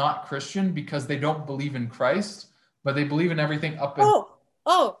described as not Christian because they don't believe in Christ, but they believe in everything up and.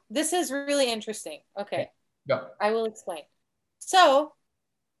 Oh, this is really interesting. Okay. Go. I will explain. So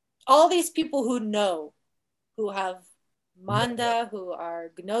all these people who have manda, who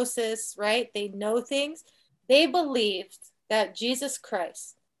are gnosis, right? They know things. They believed that Jesus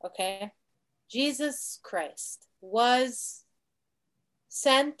Christ, okay? Jesus Christ was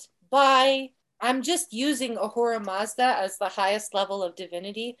sent by, I'm just using Ahura Mazda as the highest level of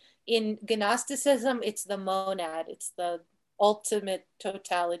divinity. In Gnosticism, it's the monad, it's the ultimate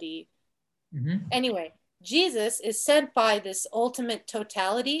totality. Mm-hmm. Anyway, Jesus is sent by this ultimate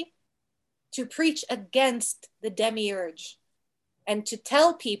totality to preach against the demiurge and to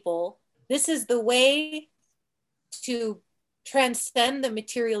tell people this is the way to transcend the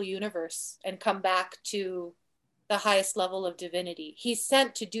material universe and come back to the highest level of divinity. He's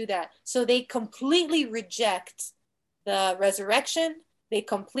sent to do that. So they completely reject the resurrection. They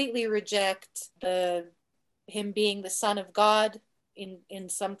completely reject him being the Son of God in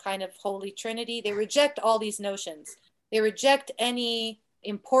some kind of holy trinity. They reject all these notions. They reject any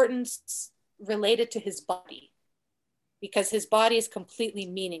importance related to his body because his body is completely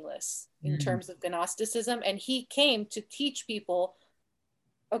meaningless in terms of Gnosticism. And he came to teach people,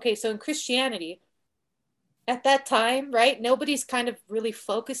 okay, so in Christianity, at that time, right, nobody's kind of really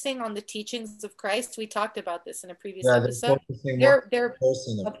focusing on the teachings of Christ. We talked about this in a previous episode. They're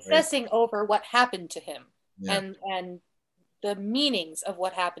obsessing over what happened to him and the meanings of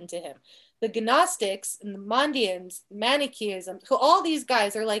what happened to him. The Gnostics and the Mandeans, Manichaeism, who all these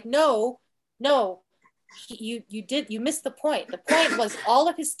guys are like, no, you missed the point. The point was all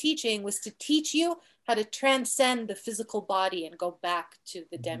of his teaching was to teach you how to transcend the physical body and go back to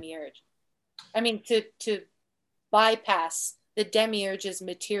the demiurge. I mean, to bypass the demiurge's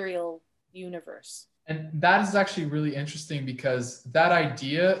material universe. And that is actually really interesting because that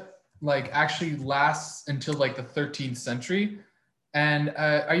idea like actually lasts until like the 13th century. And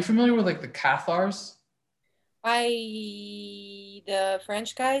are you familiar with like the Cathars? The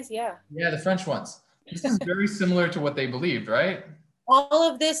French guys, yeah. Yeah, the French ones. This is very similar to what they believed, right? All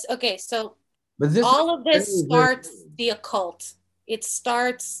of this, okay, so all of this starts the occult. It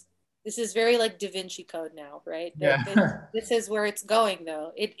starts, this is very like Da Vinci Code now, right? This is where it's going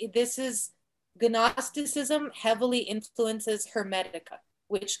though. This is, Gnosticism heavily influences Hermetica,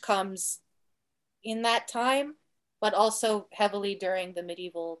 which comes in that time, but also heavily during the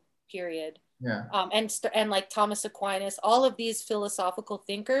medieval period. Yeah. And like Thomas Aquinas, all of these philosophical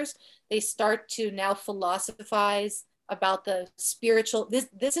thinkers, they start to now philosophize about the spiritual.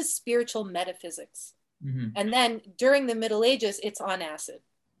 This is spiritual metaphysics. Mm-hmm. And then during the Middle Ages, it's on acid.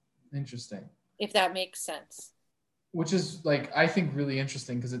 Interesting. if that makes sense. Which is like, I think really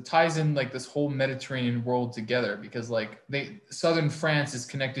interesting because it ties in like this whole Mediterranean world together, because like southern France is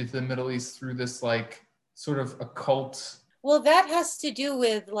connected to the Middle East through this like sort of occult. Well, that has to do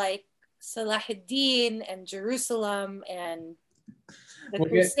with like Salahuddin and Jerusalem and the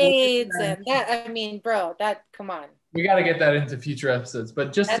Crusades and that. I mean, bro, that, come on. We got to get that into future episodes,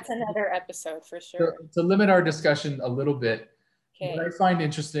 but just that's another episode for sure. To limit our discussion a little bit, okay. What I find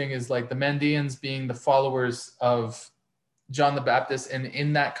interesting is like the Mandeans being the followers of John the Baptist, and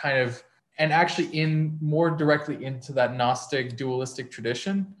in that kind of, and actually in more directly into that Gnostic dualistic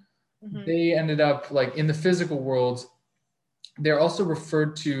tradition, they ended up like in the physical world, they're also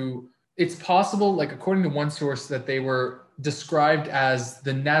referred to, it's possible, like according to one source, that they were described as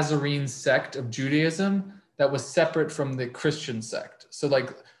the Nazarene sect of Judaism that was separate from the Christian sect. So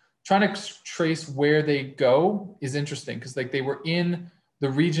like trying to trace where they go is interesting, because like they were in the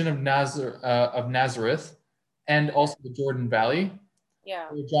region of Nazareth and also the Jordan Valley,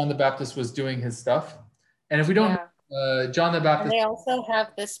 where John the Baptist was doing his stuff. And if we don't John the Baptist, and they also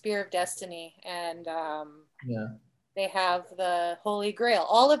have the Spear of Destiny, and they have the Holy Grail.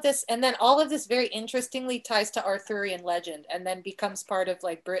 All of this, and then all of this very interestingly ties to Arthurian legend, and then becomes part of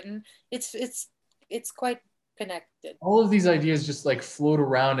like Britain. It's quite connected. All of these ideas just like float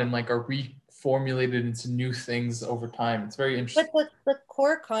around and like are reformulated into new things over time. It's very interesting. But the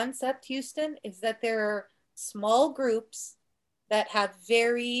core concept, Houston, is that there are small groups that have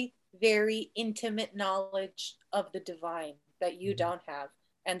very, very intimate knowledge of the divine that you don't have,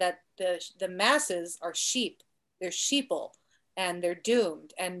 and that the masses are sheep. They're sheeple, and they're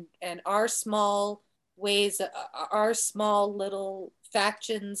doomed. And our small ways, our small little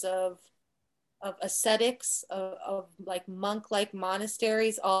factions of ascetics, of like monk-like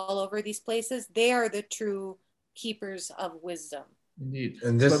monasteries all over these places, they are the true keepers of wisdom. Indeed.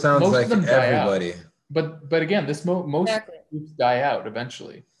 And this sounds like everybody. But again, most groups die out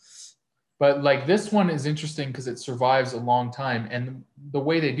eventually. But like this one is interesting because it survives a long time, and the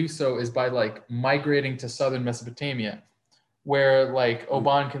way they do so is by like migrating to southern Mesopotamia, where like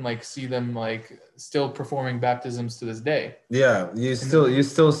Oban can like see them like still performing baptisms to this day. Yeah, you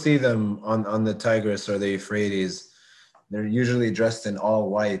still see them on the Tigris or the Euphrates. They're usually dressed in all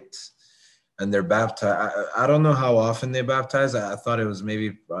white, and they're baptized. I don't know how often they baptize. I thought it was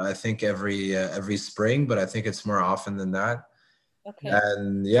maybe, I think every spring, but I think it's more often than that. Okay.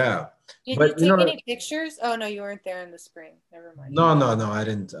 And Did you take any pictures? Oh no, you weren't there in the spring. Never mind. No, I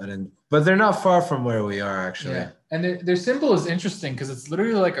didn't. But they're not far from where we are, actually. Yeah. And their symbol is interesting because it's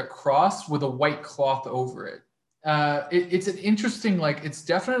literally like a cross with a white cloth over it. It's an interesting, like, it's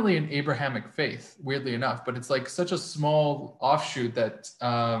definitely an Abrahamic faith, weirdly enough, but it's like such a small offshoot that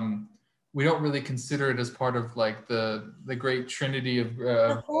we don't really consider it as part of like the great trinity of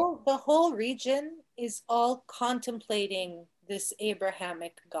the whole region is all contemplating this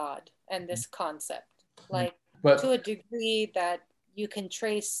Abrahamic God and this concept, like, but to a degree that you can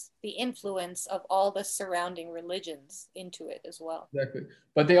trace the influence of all the surrounding religions into it as well. Exactly.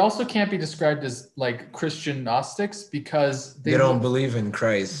 But they also can't be described as like Christian Gnostics because they don't believe in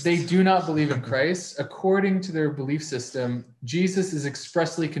Christ. They do not believe in Christ. According to their belief system, Jesus is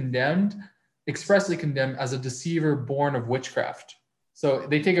expressly condemned as a deceiver born of witchcraft. So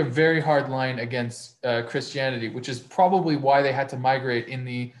they take a very hard line against Christianity, which is probably why they had to migrate in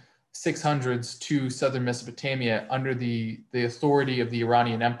the 600s to southern Mesopotamia under the authority of the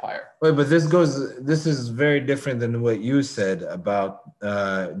Iranian Empire. Wait, but this is very different than what you said about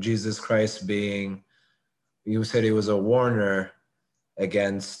Jesus Christ being, you said he was a warner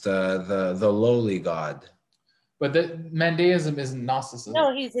against the lowly God. But the Mandaism isn't Gnosticism.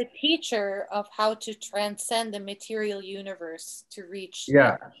 No, he's a teacher of how to transcend the material universe to reach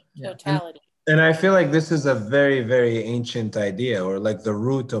totality. And I feel like this is a very, very ancient idea, or like the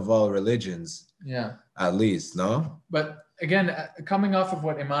root of all religions. Yeah. At least, no? But again, coming off of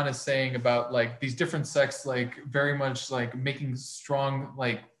what Iman is saying about like these different sects, like very much like making strong,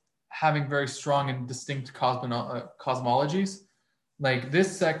 like having very strong and distinct cosmologies. Like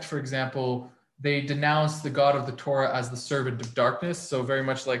this sect, for example, they denounce the God of the Torah as the servant of darkness. So very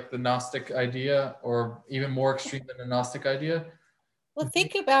much like the Gnostic idea, or even more extreme than the Gnostic idea. Well,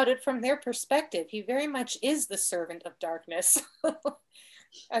 think about it from their perspective. He very much is the servant of darkness.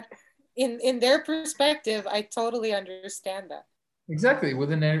 In their perspective, I totally understand that. Exactly.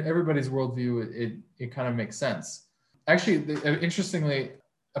 Within everybody's worldview, it kind of makes sense. Actually, interestingly,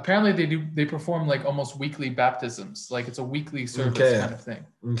 apparently they perform like almost weekly baptisms. Like it's a weekly service kind of thing.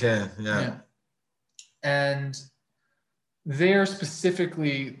 Okay, yeah. And they're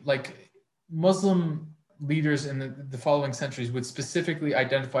specifically like Muslim leaders in the following centuries would specifically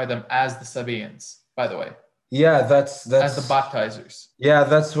identify them as the Sabaeans, by the way. Yeah, that's as the baptizers. Yeah,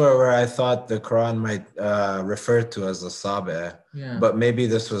 that's where I thought the Quran might refer to as the Sabe. Yeah. But maybe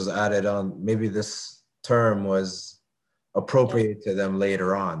this was added on, maybe this term was appropriate to them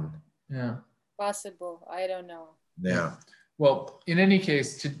later on. Yeah. Possible. I don't know. Yeah. Well, in any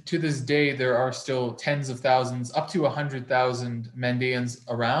case, to this day, there are still tens of thousands, up to 100,000 Mandaeans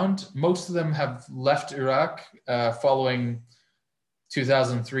around. Most of them have left Iraq following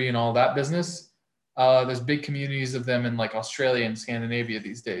 2003 and all that business. There's big communities of them in like Australia and Scandinavia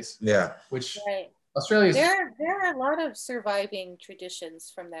these days. Yeah. Which right. Australia's there are a lot of surviving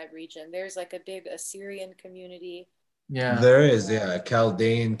traditions from that region. There's like a big Assyrian community. Yeah. There is, a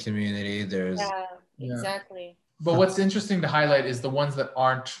Chaldean community. There's exactly. But what's interesting to highlight is the ones that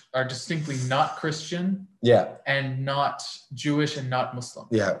are distinctly not Christian. Yeah. And not Jewish and not Muslim.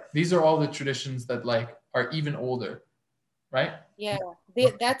 Yeah. These are all the traditions that like are even older, right? Yeah.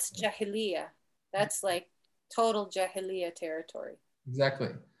 That's Jahiliyyah. That's like total Jahiliyyah territory. Exactly.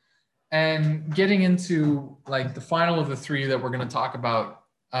 And getting into like the final of the three that we're going to talk about,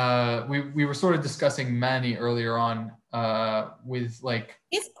 we were sort of discussing Mani earlier on with like...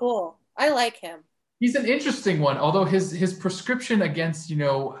 He's cool. I like him. He's an interesting one, although his prescription against,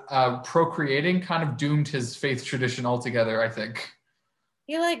 procreating kind of doomed his faith tradition altogether, I think.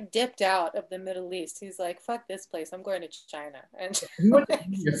 He like dipped out of the Middle East. He's like, fuck this place. I'm going to China. And he went to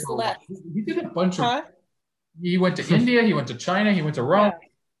India for a while. He did a bunch of... He went to India, he went to China, he went to Rome.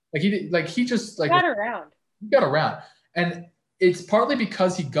 Yeah. He got around. He got around. And it's partly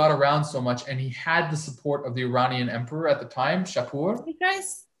because he got around so much and he had the support of the Iranian emperor at the time, Shapur. You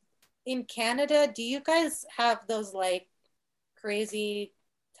guys in Canada, do you guys have those like crazy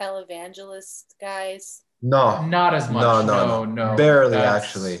televangelist guys? No. Not as much. No. Barely,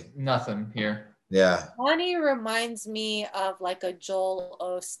 actually. Nothing here. Yeah. Bonnie reminds me of like a Joel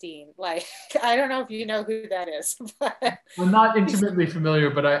Osteen. Like, I don't know if you know who that is. But I'm not intimately familiar,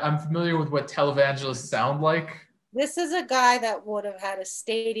 but I'm familiar with what televangelists sound like. This is a guy that would have had a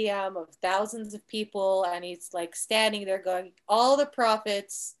stadium of thousands of people, and he's like standing there going, all the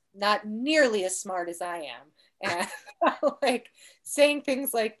prophets, not nearly as smart as I am. And like saying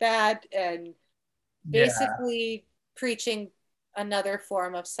things like that and basically preaching another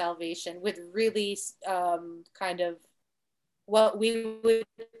form of salvation with really kind of what we would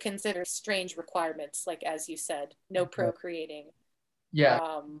consider strange requirements, like as you said, no procreating.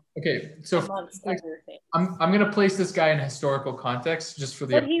 Okay, so I'm going to place this guy in historical context just for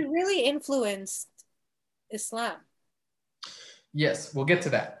the... But he really influenced Islam. Yes, we'll get to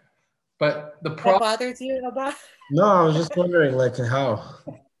that. But the that bothers you about? No, I was just wondering like how.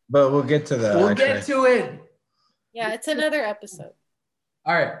 But we'll get to that. We'll get to it. Yeah, it's another episode.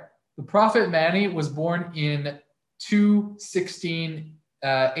 All right. The Prophet Mani was born in 216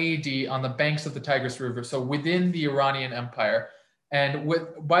 AD on the banks of the Tigris River, so within the Iranian Empire. And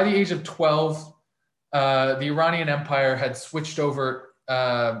by the age of 12, the Iranian Empire had switched over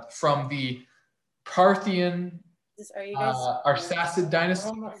from the Parthian Arsacid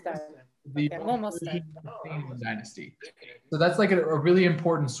dynasty the Sasanian dynasty. So that's like a really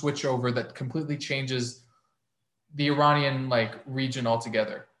important switchover that completely changes the Iranian like region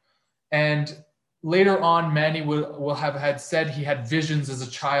altogether. And later on, Mani will have had said he had visions as a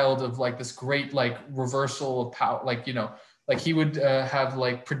child of like this great like reversal of power, like like he would have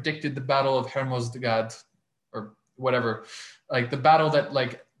like predicted the battle of Hormozgad or whatever, like the battle that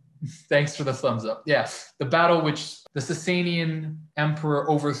like, thanks for the thumbs up. Yeah, the battle which the Sasanian emperor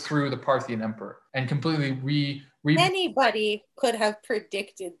overthrew the Parthian emperor and completely Anybody could have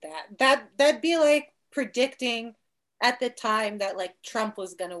predicted that. That'd be like predicting at the time that like Trump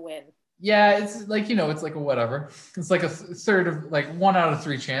was gonna win. Yeah, it's like it's like a whatever. It's like a third of like 1 out of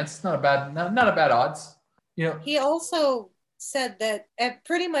 3 chance. Not a bad odds. He also said that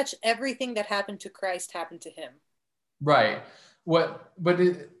pretty much everything that happened to Christ happened to him. Right.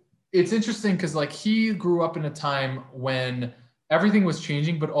 It's interesting because like he grew up in a time when everything was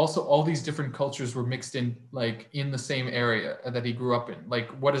changing, but also all these different cultures were mixed in like in the same area that he grew up in. Like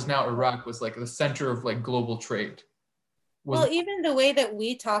what is now Iraq was like the center of like global trade. Well, even the way that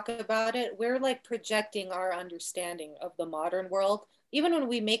we talk about it, we're like projecting our understanding of the modern world, even when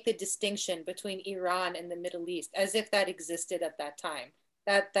we make the distinction between Iran and the Middle East, as if that existed at that time.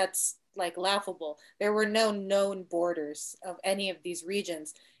 That's like laughable. There were no known borders of any of these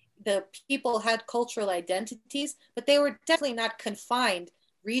regions. The people had cultural identities, but they were definitely not confined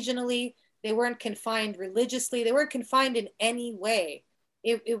regionally. They weren't confined religiously. They weren't confined in any way.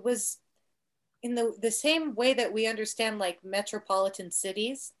 It was in the same way that we understand like metropolitan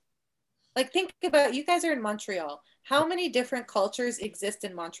cities. Like, think about, you guys are in Montreal. How many different cultures exist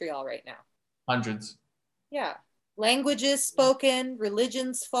in Montreal right now? Hundreds. Yeah. Languages spoken,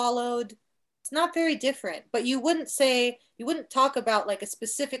 religions followed. It's not very different, but you wouldn't talk about like a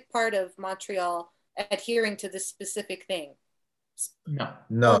specific part of Montreal adhering to this specific thing. No.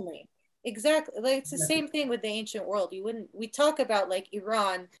 No. Only. Exactly. Like it's the same thing with the ancient world. We talk about like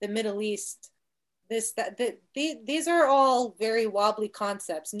Iran, the Middle East, these are all very wobbly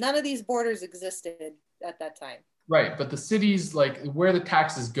concepts. None of these borders existed at that time. Right, but the cities, like where the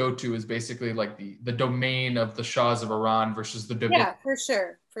taxes go to, is basically like the domain of the Shahs of Iran versus the domain. Yeah, for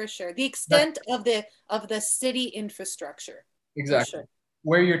sure, for sure. The extent of the city infrastructure. Exactly. Sure.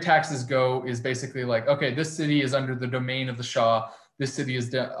 Where your taxes go is basically like, okay, this city is under the domain of the Shah. This city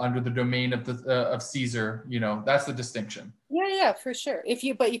is under the domain of the of Caesar. You know, that's the distinction. Yeah, for sure. If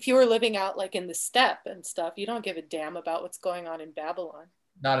you were living out like in the steppe and stuff, you don't give a damn about what's going on in Babylon.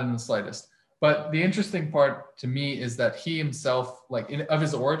 Not in the slightest. But the interesting part to me is that he himself, of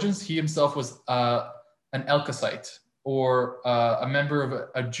his origins, he himself was an Elkosite, or a member of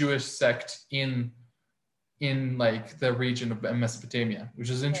a Jewish sect in like the region of Mesopotamia, which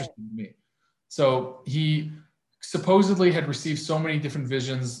is interesting to me. So he supposedly had received so many different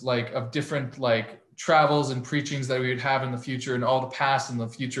visions, like of different like travels and preachings that we would have in the future, and all the past and the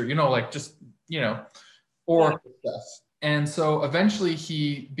future, or stuff. And so eventually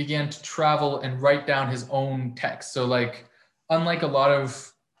he began to travel and write down his own text. So like, unlike a lot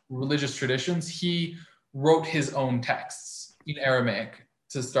of religious traditions, he wrote his own texts in Aramaic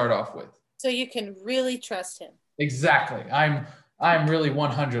to start off with. So you can really trust him. Exactly. I'm really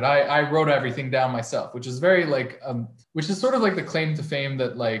 100. I wrote everything down myself, which is very which is sort of like the claim to fame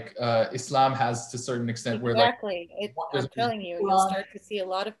that Islam has to a certain extent. Exactly. Where I'm telling you, you'll start to see a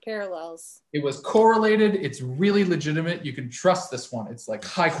lot of parallels. It was correlated. It's really legitimate. You can trust this one. It's like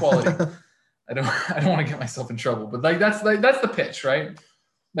high quality. I don't want to get myself in trouble, but that's the pitch, right?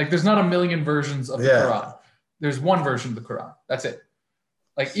 Like there's not a million versions of the Quran. There's one version of the Quran. That's it.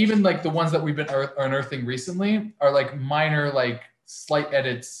 Like even like the ones that we've been unearthing recently are like minor, like slight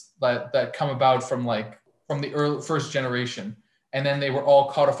edits that come about from the early first generation, and then they were all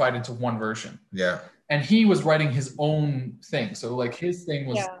codified into one version. Yeah. And he was writing his own thing, so like his thing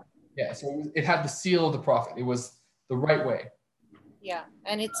was so it had the seal of the prophet. It was the right way. Yeah,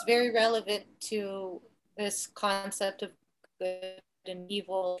 and it's very relevant to this concept of good and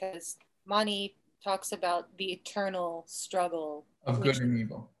evil, because Mani talks about the eternal struggle of good and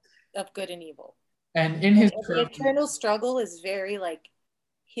evil. Of good and evil. And in his the eternal struggle is very like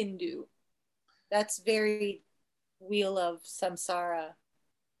Hindu. That's very wheel of samsara.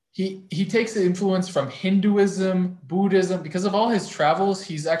 He takes the influence from Hinduism, Buddhism. Because of all his travels,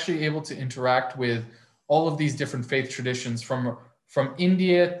 he's actually able to interact with all of these different faith traditions from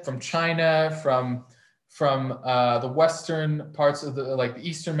India, from China, from the western parts of the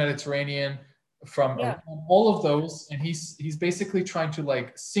Eastern Mediterranean, from all of those, and he's basically trying to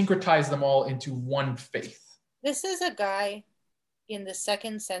like syncretize them all into one faith. This is a guy in the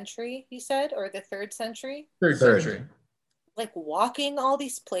 2nd century, he said, or the 3rd century. Third century. Like walking all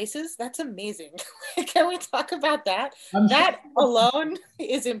these places, that's amazing. Can we talk about that? That alone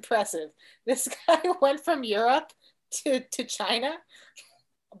is impressive. This guy went from Europe to China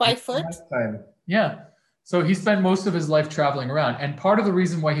by foot. Yeah. So he spent most of his life traveling around, and part of the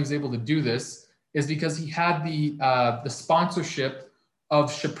reason why he was able to do this is because he had the sponsorship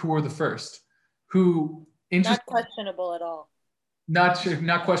of Shapur I, who not questionable at all.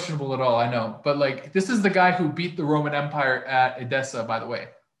 Not questionable at all, I know. But like this is the guy who beat the Roman Empire at Edessa, by the way.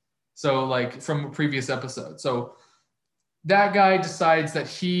 So like from a previous episode. So that guy decides that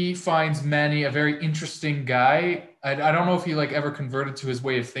he finds Mani a very interesting guy. I don't know if he like ever converted to his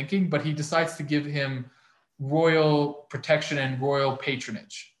way of thinking, but he decides to give him royal protection and royal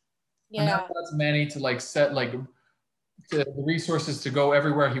patronage. Yeah. And that allows Mani to like set like the resources to go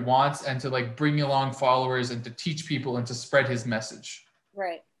everywhere he wants, and to like bring along followers and to teach people and to spread his message.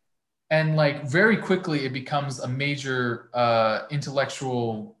 Right. And like very quickly it becomes a major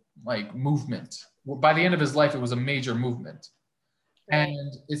intellectual like movement. By the end of his life, it was a major movement. Right.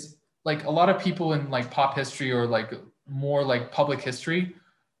 And it's like a lot of people in like pop history or like more like public history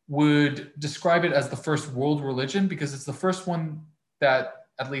would describe it as the first world religion, because it's the first one that,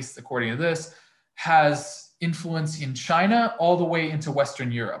 at least according to this, has influence in China all the way into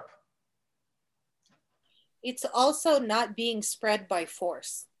Western Europe. It's also not being spread by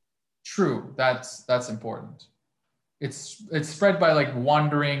force. True, that's important. It's spread by like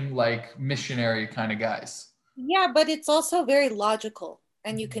wandering, like missionary kind of guys. Yeah, but it's also very logical,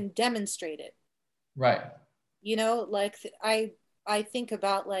 and you can demonstrate it. Right. You know, like I think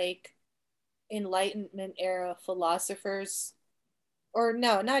about like Enlightenment era philosophers, or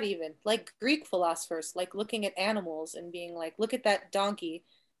no, not even like Greek philosophers, like looking at animals and being like, look at that donkey.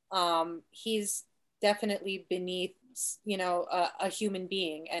 He's definitely beneath, a human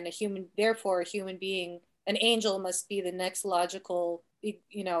being, and therefore a human being, an angel must be the next logical,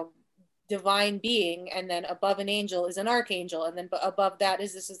 divine being, and then above an angel is an archangel, and then above that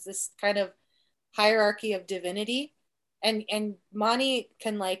is this kind of hierarchy of divinity, and Mani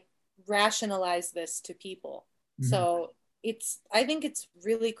can like rationalize this to people. Mhm. So I think it's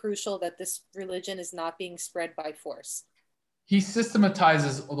really crucial that this religion is not being spread by force. He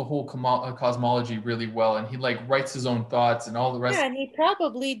systematizes the whole cosmology really well, and he like writes his own thoughts and all the rest. Yeah, and he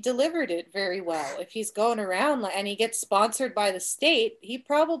probably delivered it very well. If he's going around and he gets sponsored by the state, he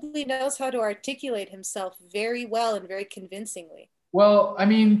probably knows how to articulate himself very well and very convincingly. Well, I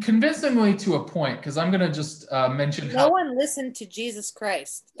mean, convincingly to a point, because I'm going to just mention No how one listened to Jesus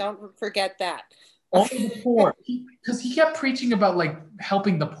Christ. Don't forget that. only the poor, because he kept preaching about like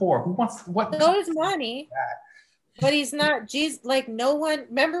helping the poor. Who wants what? So is Mani. But he's not Jesus. Like no one.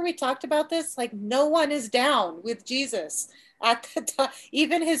 Remember we talked about this. Like no one is down with Jesus at the time.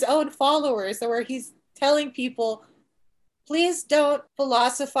 Even his own followers, where he's telling people, "Please don't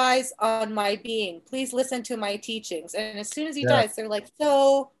philosophize on my being. Please listen to my teachings." And as soon as he Yeah. dies, they're like,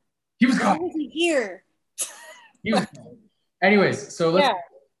 "So He was why gone. was he here?" He was gone. Anyways, so let's. Yeah.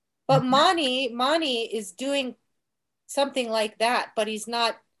 But Mani is doing something like that, but he's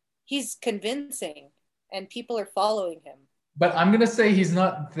not. He's convincing, and people are following him. But I'm going to say he's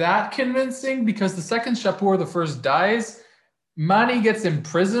not that convincing because the second Shapur the first dies, Mani gets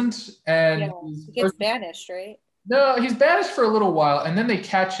imprisoned and Yeah, he gets banished, right? no, he's banished for a little while, and then they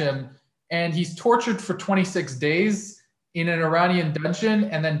catch him, and he's tortured for 26 days in an Iranian dungeon,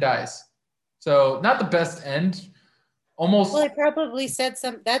 and then dies. So not the best end. Almost Well, he probably said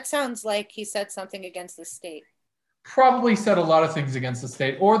that sounds like he said something against the state. probably said a lot of things against the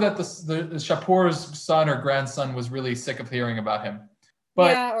state, or that the Shapur's son or grandson was really sick of hearing about him.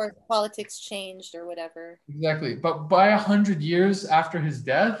 But Yeah, or politics changed or whatever. exactly. But by 100 years after his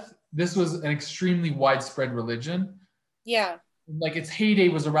death, this was an extremely widespread religion. Yeah. Like its heyday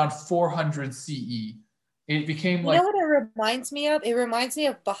was around 400 CE. It became You like know what it reminds me of? It reminds me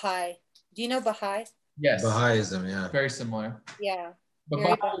of Baha'i. Do you know Baha'i? yes, Baha'ism, yeah. very similar. Yeah. But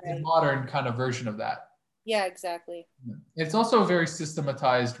Very Baha'i is a Baha'i. modern kind of version of that. Yeah, exactly. It's also a very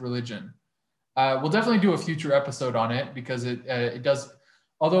systematized religion. We'll definitely do a future episode on it because it does.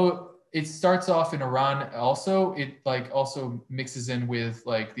 Although it starts off in Iran, also it like also mixes in with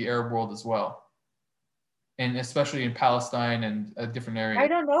like the Arab world as well, and especially in Palestine and different I areas.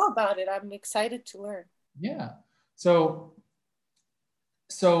 don't know about it. I'm excited to learn. Yeah. So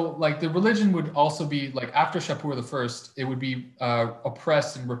like the religion would also be like after Shapur the first, it would be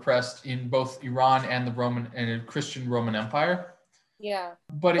oppressed and repressed in both Iran and the Roman and Christian Roman Empire. Yeah.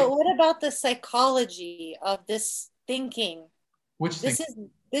 But But what about the psychology of this thinking? which thing?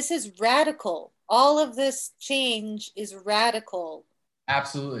 This is radical. All of this change is radical.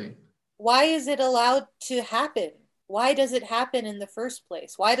 Absolutely. Why is it allowed to happen? Why does it happen in the first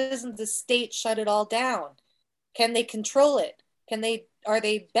place? Why doesn't the state shut it all down? Can they control it? Are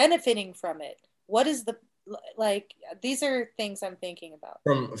they benefiting from it? What is the like these are things I'm thinking about.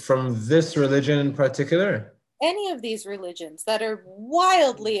 From this religion in particular? Any of these religions that are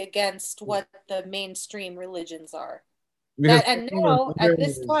wildly against what the mainstream religions are. Because And now at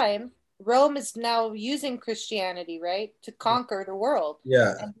this time, Rome is now using Christianity, right, to conquer the world.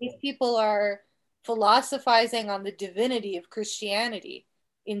 yeah. And these people are philosophizing on the divinity of Christianity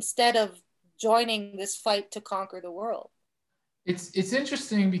instead of joining this fight to conquer the world. It's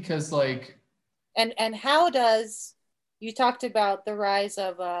interesting because like And how does you talked about the rise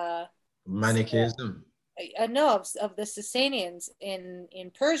of Manichaeism. no of the Sasanians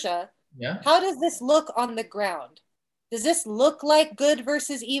in Persia? yeah. How does this look on the ground? Does this look like good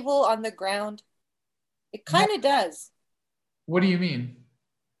versus evil on the ground? It kind of does. What do you mean?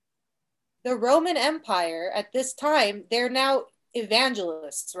 The Roman Empire at this time, they're now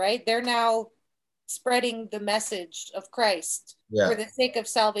evangelists, right? They're now spreading the message of Christ for the sake of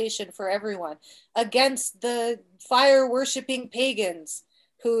salvation for everyone against the fire worshiping pagans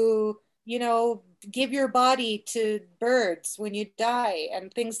who, give your body to birds when you die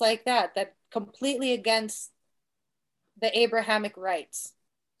and things like that, that completely against the Abrahamic rights.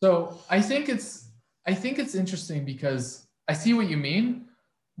 So I think it's interesting because I see what you mean.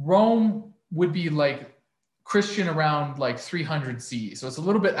 Rome would be like Christian around like 300 CE. So it's a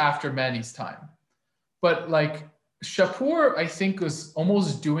little bit after Mani's time. But like Shapur, I think was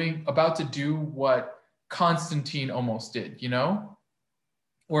almost about to do what Constantine almost did,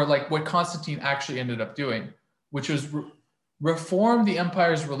 or like what Constantine actually ended up doing, which was reform the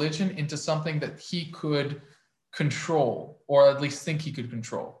empire's religion into something that he could control, or at least think he could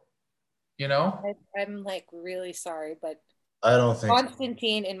control. You know? I'm like really sorry, but I don't think so.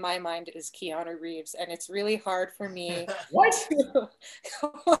 Constantine in my mind is Keanu Reeves, and it's really hard for me What? to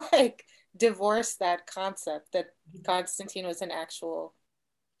like divorce that concept that Constantine was an actual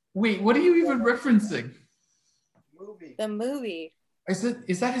Wait, what are you even referencing? the movie.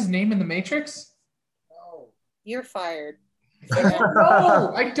 Is that his name in the Matrix? You're fired.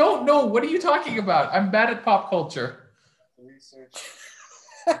 No, I don't know. What are you talking about? I'm bad at pop culture.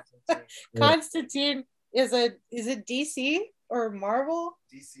 Constantine is it DC or Marvel?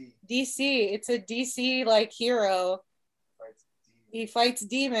 DC. It's a DC like hero. He fights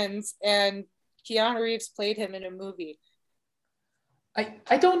demons, and Keanu Reeves played him in a movie.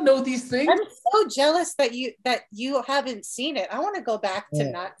 I don't know these things. I'm so jealous that you haven't seen it. I want to go back to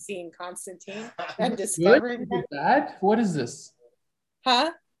not seeing Constantine and discovering Is it bad? What is this?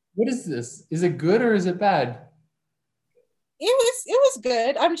 Huh? What is this? Is it good or is it bad? It was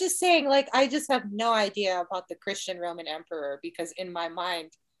good. I'm just saying, like, I just have no idea about the Christian Roman emperor, because in my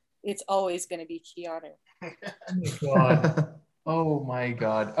mind, it's always going to be Keanu. Oh my god. Oh my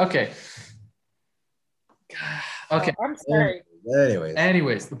god. Okay. Okay. Oh, I'm sorry.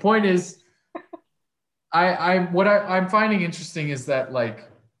 Anyways, the point is, I'm finding interesting is that, like,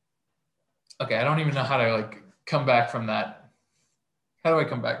 okay, I don't even know how to like come back from that. How do I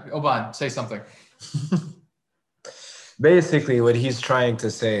come back? Oban, say something. Basically, what he's trying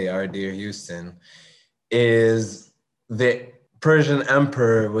to say, our dear Houston, is the Persian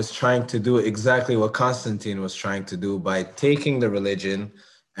emperor was trying to do exactly what Constantine was trying to do by taking the religion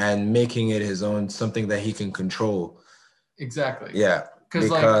and making it his own, something that he can control. Exactly. Yeah, because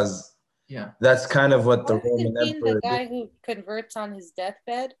like, yeah, that's kind of what the Constantine, Roman emperor the guy did. who converts on his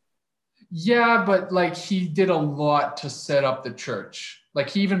deathbed. Yeah, but like he did a lot to set up the church. Like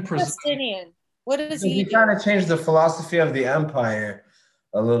he even Justinian. What does He he do? kind of changed the philosophy of the empire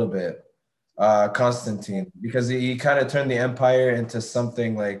a little bit, Constantine, because he kind of turned the empire into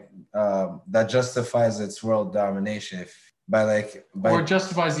something like that justifies its world domination or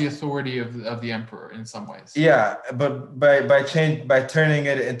justifies the authority of the emperor in some ways. Yeah, but by turning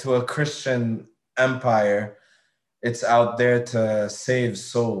it into a Christian empire, it's out there to save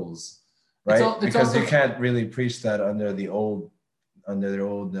souls, right? Because also, you can't really preach that under their old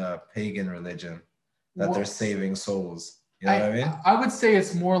pagan religion that they're saving souls. You know what I mean? I would say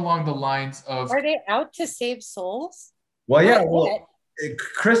it's more along the lines of, are they out to save souls? Well, yeah, the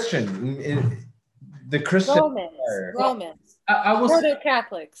Christian Romans. I will say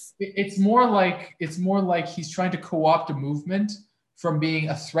Catholics. It's more like he's trying to co-opt a movement from being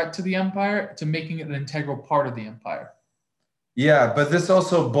a threat to the empire to making it an integral part of the empire. Yeah, but this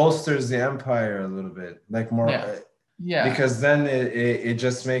also bolsters the empire a little bit, like more. Yeah. Because then it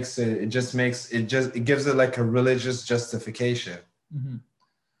gives it like a religious justification. Mm-hmm.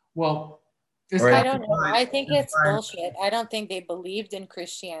 Well, I don't know. I think it's bullshit. I don't think they believed in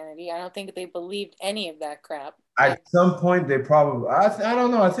Christianity. I don't think they believed any of that crap. At some point, they probably. I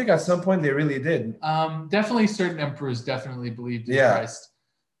don't know. I think at some point they really did. Definitely, certain emperors definitely believed in Christ.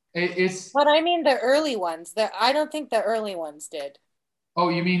 But I mean the early ones. I don't think the early ones did. Oh,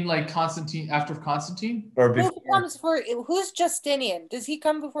 you mean like Constantine, after Constantine? Or before? Who's Justinian? Does he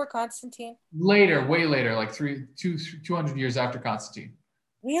come before Constantine? Later, way later, like 200 years after Constantine.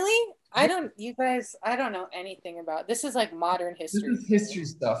 Really? I don't know anything about this. Is like modern history. This is history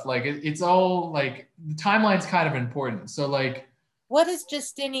stuff. Like it's all like the timeline's kind of important. So like, what does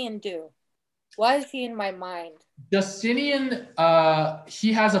Justinian do? Why is he in my mind? Justinian,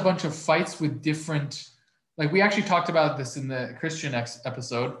 he has a bunch of fights with different, like we actually talked about this in the Christian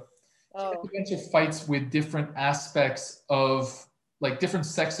episode. He has a bunch of fights with different aspects of like different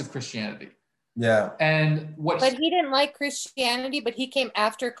sects of Christianity. Yeah. And but he didn't like Christianity, but he came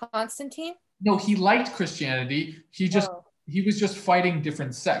after Constantine? No, he liked Christianity. He was just fighting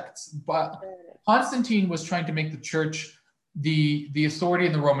different sects. But Constantine was trying to make the church the authority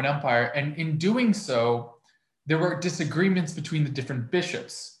in the Roman Empire. And in doing so, there were disagreements between the different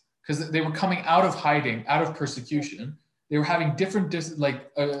bishops because they were coming out of hiding, out of persecution. They were having different,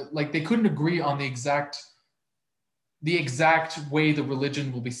 like they couldn't agree on the exact way the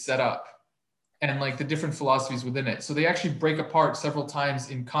religion will be set up and like the different philosophies within it. So they actually break apart several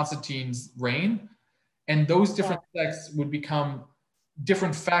times in Constantine's reign. And those different sects would become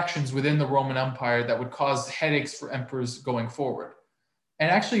different factions within the Roman Empire that would cause headaches for emperors going forward.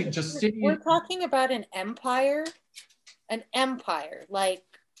 And actually Justinian... We're talking about an empire, like...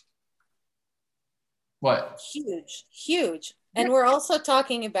 What? Huge. And we're also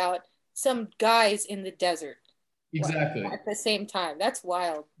talking about some guys in the desert. Exactly. At the same time. That's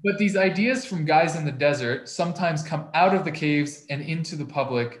wild. But these ideas from guys in the desert sometimes come out of the caves and into the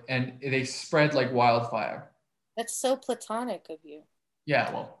public, and they spread like wildfire. That's so platonic of you.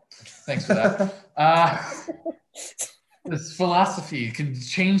 Yeah, well, thanks for that. This philosophy can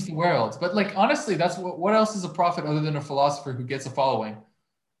change the world. But like, honestly, that's what else is a prophet other than a philosopher who gets a following?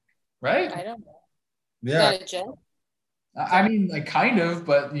 Right? I don't know. Yeah. Is that a joke? I mean, like kind of,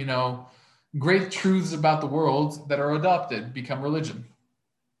 but you know, great truths about the world that are adopted become religion.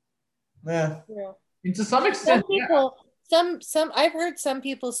 Yeah. Yeah. And to some extent, Some people, some I've heard some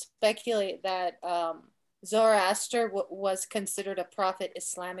people speculate that Zoroaster was considered a prophet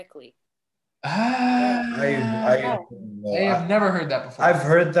Islamically. I have never heard that before. I've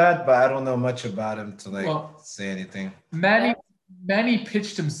heard that, but I don't know much about him to say anything. Manny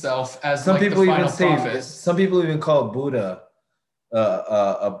pitched himself as some like people the final even say prophet. some people even call Buddha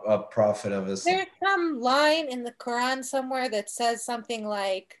a prophet of Islam. There's some line in the Quran somewhere that says something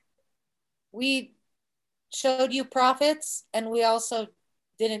like, "We showed you prophets, and we also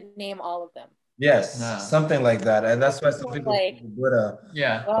didn't name all of them." Yes, something like that, and that's why some people like call Buddha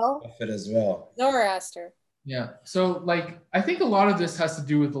well, prophet as well. Zoroaster. Yeah. So like I think a lot of this has to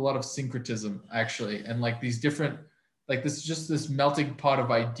do with a lot of syncretism actually, and like these different like this just this melting pot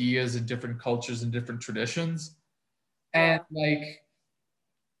of ideas and different cultures and different traditions. And like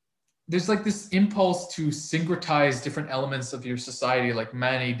there's like this impulse to syncretize different elements of your society like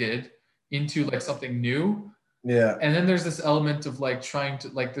Manny did into like something new. Yeah. And then there's this element of like trying to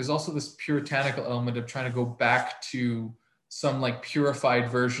like there's also this puritanical element of trying to go back to some like purified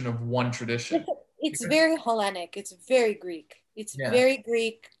version of one tradition. It's very Hellenic. It's very Greek. It's very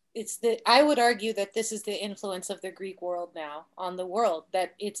Greek. I would argue that this is the influence of the Greek world now on the world,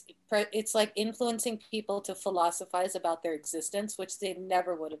 that it's like influencing people to philosophize about their existence, which they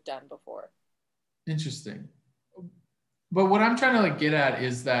never would have done before. Interesting. But what I'm trying to like get at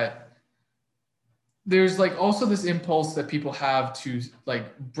is that there's like also this impulse that people have to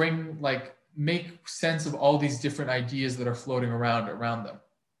like make sense of all these different ideas that are floating around them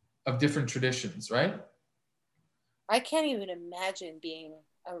of different traditions, right? I can't even imagine being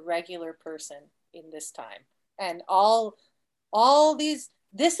a regular person in this time. And all these,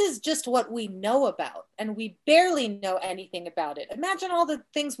 this is just what we know about, and we barely know anything about it. Imagine all the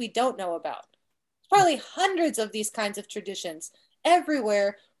things we don't know about. There's probably hundreds of these kinds of traditions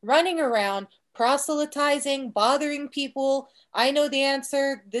everywhere, running around, proselytizing, bothering people. I know the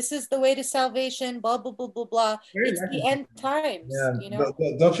answer. This is the way to salvation, blah, blah, blah, blah, blah. It's the end times, you know?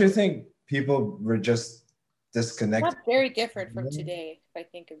 But don't you think people were just disconnected? Not very different from today, if I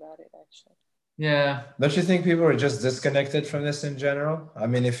think about it, actually. Yeah. Don't you think people are just disconnected from this in general? I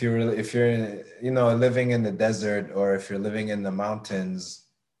mean, if you're living in the desert, or if you're living in the mountains,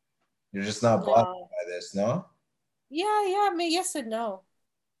 you're just not bothered by this, no? Yeah, I mean, yes and no.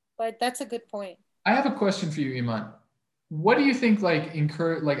 But that's a good point. I have a question for you, Iman. What do you think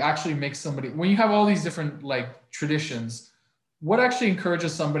actually makes somebody, when you have all these different like traditions, what actually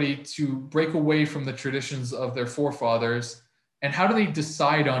encourages somebody to break away from the traditions of their forefathers, and how do they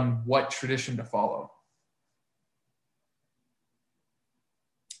decide on what tradition to follow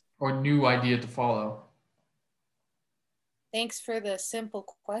or new idea to follow? Thanks for the simple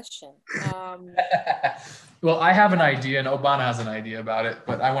question. Well, I have an idea and Obana has an idea about it,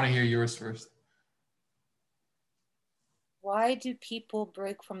 but I want to hear yours first. Why do people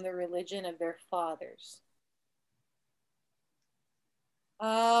break from the religion of their fathers?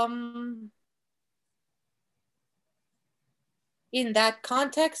 In that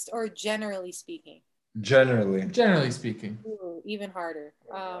context, or generally speaking? Generally speaking. Ooh, even harder.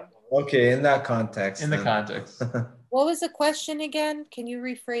 Okay, in that context. What was the question again? Can you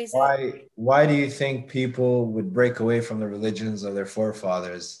rephrase it? Why do you think people would break away from the religions of their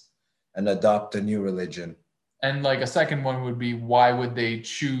forefathers and adopt a new religion? And like a second one would be, why would they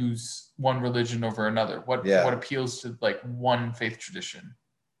choose one religion over another? What appeals to like one faith tradition?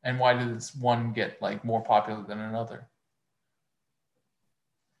 And why does one get like more popular than another?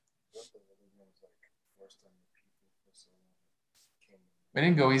 We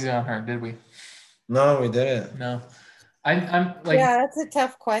didn't go easy on her, did we? No, we didn't. No. I'm like, yeah, that's a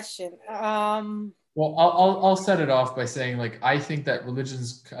tough question. Well, I'll set it off by saying, like, I think that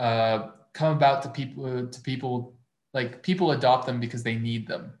religions come about to people like people adopt them because they need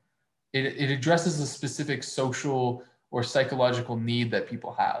them. It addresses a specific social or psychological need that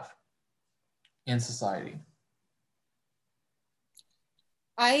people have in society.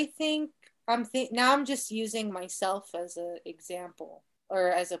 I think now I'm just using myself as an example or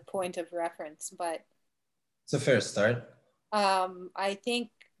as a point of reference, but it's a fair start. I think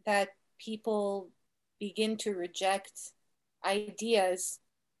that people begin to reject ideas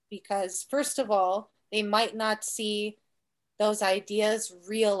because, first of all, they might not see those ideas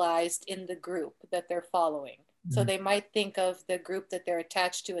realized in the group that they're following. So they might think of the group that they're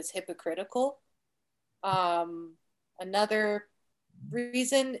attached to as hypocritical. Another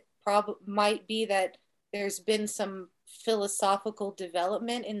reason might be that there's been some philosophical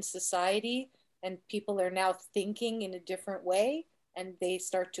development in society and people are now thinking in a different way and they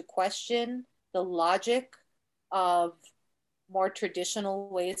start to question the logic of more traditional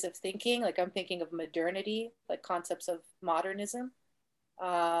ways of thinking. Like I'm thinking of modernity, like concepts of modernism.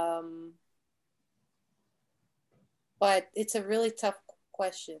 But it's a really tough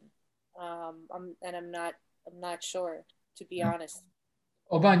question. I'm not sure, to be honest.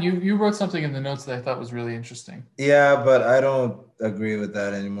 Oban, you wrote something in the notes that I thought was really interesting. Yeah, but I don't agree with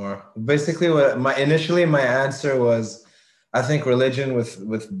that anymore. Basically, what my answer was, I think religion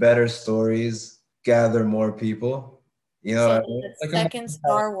with better stories gather more people. You know what I So mean? the Like second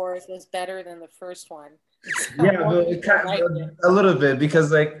Star Wars was better than the first one. So Yeah, more but people liked it. a little bit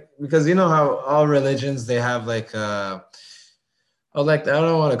because you know how all religions they have like oh, like I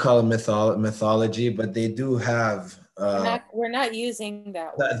don't want to call it mythology, but they do have We're not using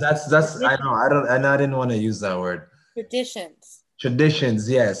that word. that's I know I don't and I didn't want to use that word. Traditions. Traditions,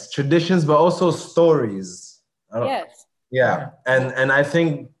 yes, traditions, but also stories. I don't, Yes. yeah, and I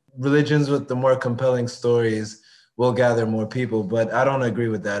think religions with the more compelling stories will gather more people, but I don't agree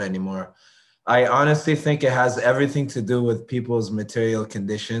with that anymore. I honestly think it has everything to do with people's material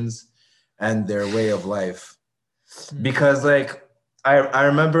conditions and their way of life. Because like I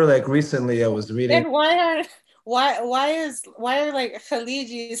remember like recently I was reading. Then why are like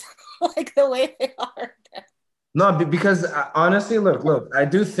Khalijis like the way they are? No, because honestly, look, I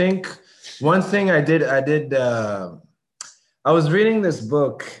do think one thing I was reading this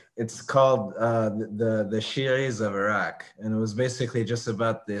book. It's called the Shi'is of Iraq, and it was basically just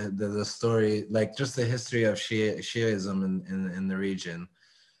about the story, like just the history of Shi'ism in the region.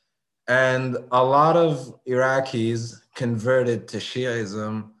 And a lot of Iraqis converted to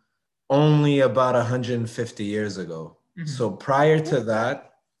Shi'ism only about 150 years ago. So prior to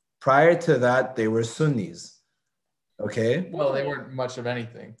that, they were Sunnis. Okay. Well, they weren't much of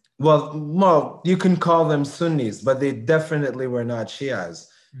anything. Well, you can call them Sunnis, but they definitely were not Shias.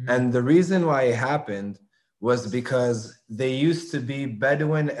 And the reason why it happened was because they used to be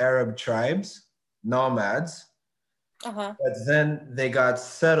Bedouin Arab tribes, nomads, but then they got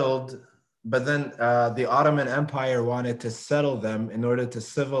settled. But then the Ottoman Empire wanted to settle them in order to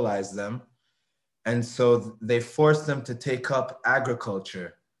civilize them. And so they forced them to take up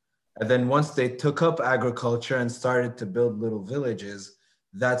agriculture. And then once they took up agriculture and started to build little villages,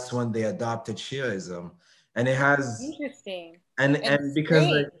 that's when they adopted Shiaism. And it has Interesting. and because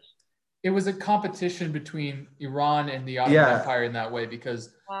like It was a competition between Iran and the Ottoman Empire in that way because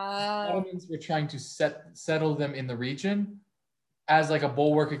the Ottomans were trying to settle them in the region as like a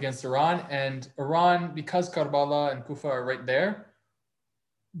bulwark against Iran. And Iran, because Karbala and Kufa are right there,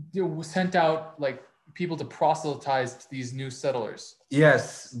 sent out like people to proselytize these new settlers.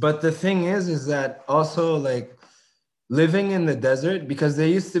 Yes, but the thing is that also like living in the desert, because they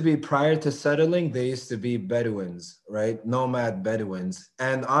used to be prior to settling, they used to be Bedouins, right? Nomad Bedouins.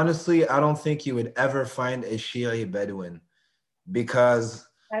 And honestly, I don't think you would ever find a Shia Bedouin because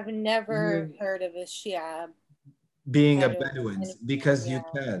I've never heard of a Shia being a Bedouin. Bedouin because you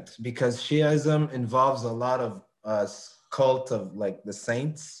can't, because Shiaism involves a lot of cult of like the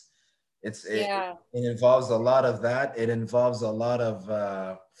saints. It involves a lot of that. It involves a lot of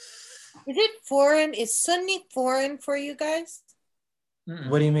Is it foreign? Is Sunni foreign for you guys?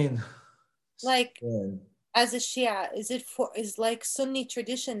 what do you mean? Like as a Shia, is like Sunni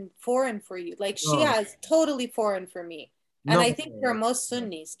tradition foreign for you? Like Shia is totally foreign for me. And I think for most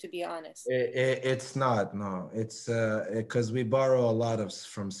Sunnis, to be honest. It's not, no. It's because we borrow a lot of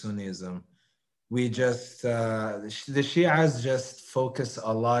from Sunnism. We just the Shias just focus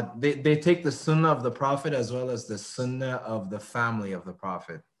a lot. They take the Sunnah of the Prophet as well as the Sunnah of the family of the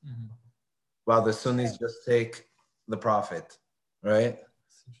Prophet, while the Sunnis just take the Prophet, right?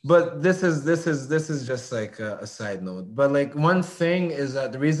 But this is just like a side note. But like one thing is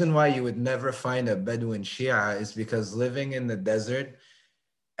that the reason why you would never find a Bedouin Shia is because living in the desert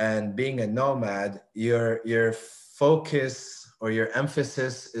and being a nomad, your focus or your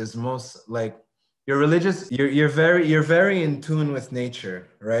emphasis is most like you're religious. You're very in tune with nature,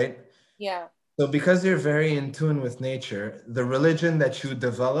 right? Yeah. So because you're very in tune with nature, the religion that you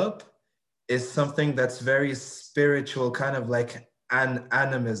develop is something that's very spiritual, kind of like an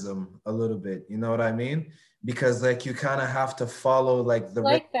animism a little bit. You know what I mean? because like you kind of have to follow like the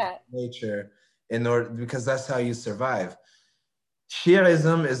Like that. nature in order, because that's how you survive.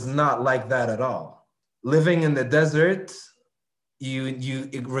 Shiism is not like that at all. Living in the desert,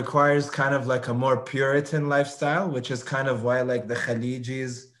 it requires kind of like a more Puritan lifestyle, which is kind of why like the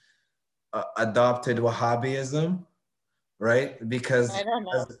Khalijis adopted Wahhabism, right? Because I don't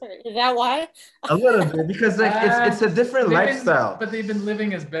know. Is that why? a little bit, because like it's a different lifestyle. But they've been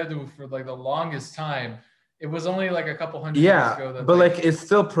living as Bedouin for like the longest time. It was only like a couple hundred years ago that but like it's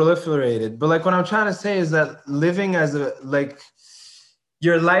still proliferated. But like what I'm trying to say is that living as a like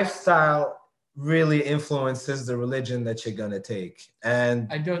your lifestyle really influences the religion that you're gonna take. And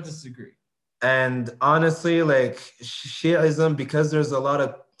I don't disagree. And honestly, like Shiism, because there's a lot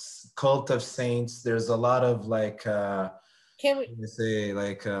of cult of saints, there's a lot of like Can we? let me say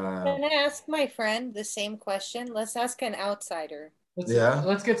like Can I ask my friend the same question? Let's ask an outsider.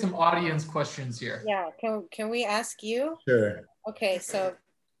 Let's get some audience questions here. Yeah. Can we ask you? Sure. Okay. So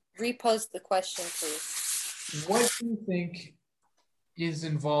repost the question, please. What do you think is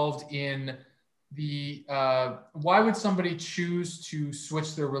involved in the why would somebody choose to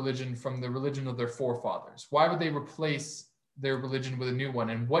switch their religion from the religion of their forefathers? Why would they replace their religion with a new one?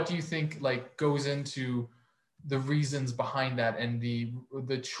 And what do you think like goes into the reasons behind that and the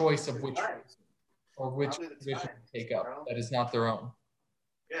choice of which tradition to take up that is not their own?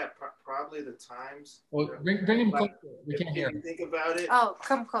 Yeah, probably the times. Well, bring him closer. We can't hear him. Think about it. Oh,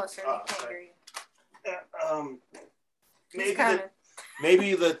 come closer. We can't hear you.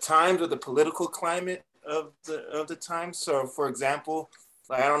 Maybe the times or the political climate of the time. So, for example,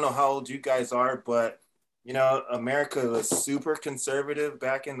 like I don't know how old you guys are, but you know, America was super conservative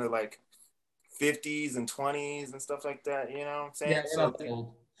back in the like 50s and 20s and stuff like that. You know what I'm saying? Yeah, so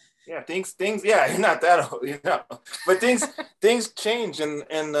old. Yeah, things. Yeah, you're not that old, you know. But things change, and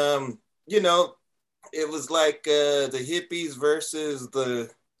you know, it was like the hippies versus the.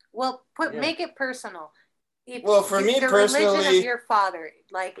 Well, make it personal. For me the personally, religion of your father,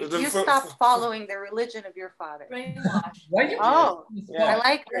 like if you stopped following the religion of your father, brainwash. I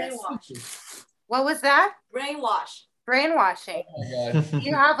like this. What was that? Brainwashing. Oh my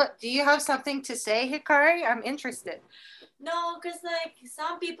God. Do you have something to say, Hikari? I'm interested. No, because like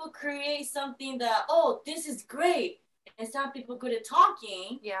some people create something that this is great, and some people good at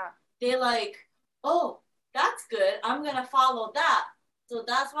talking. Yeah. They like, that's good. I'm gonna follow that. So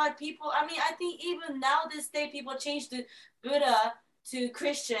that's why people. I mean, I think even now this day people change the Buddha to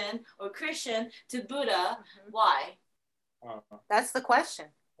Christian or Christian to Buddha. Mm-hmm. Why? That's the question.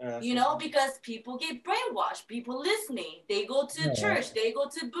 You know, because people get brainwashed. People listening. They go to church. They go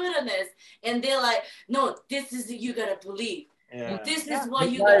to Buddhists, and they're like, "No, this is you gotta believe. Yeah. This is what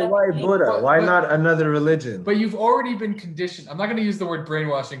you gotta Why believe." Buddha? Why not another religion? But you've already been conditioned. I'm not going to use the word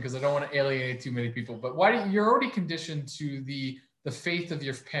brainwashing because I don't want to alienate too many people. But you're already conditioned to the faith of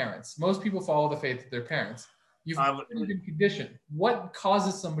your parents. Most people follow the faith of their parents. You've already been conditioned. What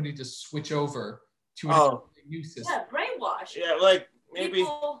causes somebody to switch over to a new system? Yeah, brainwash. Yeah, like maybe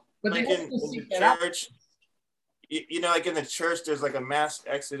but like in the church, you know, like in the church, there's like a mass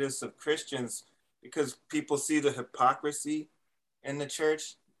exodus of Christians because people see the hypocrisy in the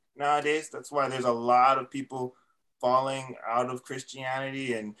church nowadays. That's why there's a lot of people falling out of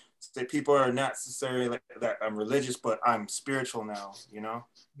Christianity and say people are not necessarily like that I'm religious, but I'm spiritual now, you know?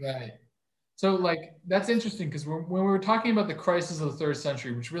 Right. So like, that's interesting because when we were talking about the crisis of the 3rd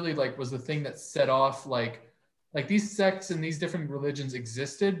century, which really like was the thing that set off like these sects and these different religions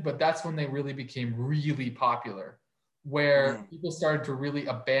existed, but that's when they really became really popular, where people started to really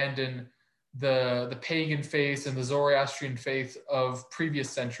abandon the pagan faith and the Zoroastrian faith of previous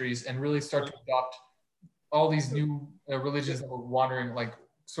centuries and really start to adopt all these new religions that were wandering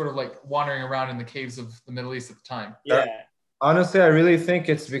around in the caves of the Middle East at the time. Yeah. Honestly, I really think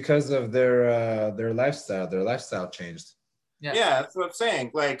it's because of their lifestyle. Their lifestyle changed. Yeah, that's what I'm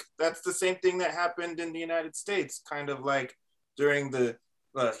saying. Like, that's the same thing that happened in the United States, kind of like during the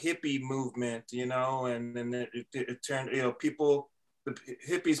hippie movement, you know, and then it turned, you know, the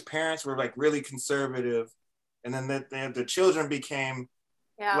hippies' parents were like really conservative, and then the children became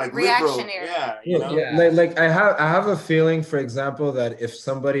like reactionary. Liberal. You know? Like I have a feeling, for example, that if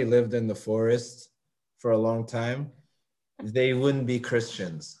somebody lived in the forest for a long time, they wouldn't be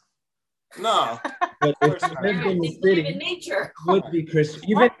Christians. No. But if you lived in the city, nature would be Christian.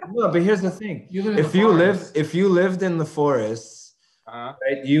 But here's the thing: if you lived in the forest,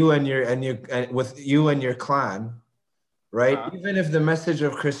 right, you and your clan, right, even if the message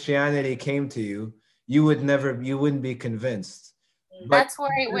of Christianity came to you, you wouldn't be convinced. That's why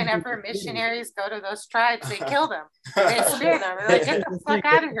whenever missionaries go to those tribes, they kill them. They spear them. They're like, get the fuck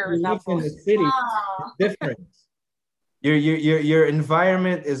out of here with that in the bullshit. city, Wow. it's different. Your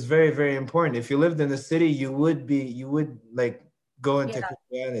environment is very, very important. If you lived in the city, you would like go into Yeah.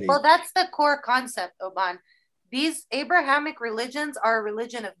 Christianity. Well, that's the core concept, Oban. These Abrahamic religions are a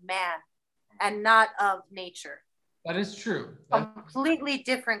religion of man and not of nature. That is true. Completely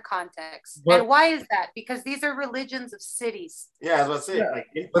different context. But- and why is that? Because these are religions of cities. Yeah, I was about to say, like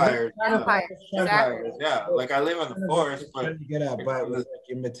empires. Empire. Empires, yeah. Like I live in the forest, but trying to get at, but with like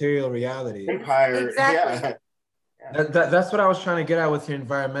your material reality. empire, Exactly. yeah. That's what I was trying to get at with your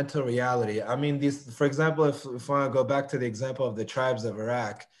environmental reality. I mean, these, for example, if I want to go back to the example of the tribes of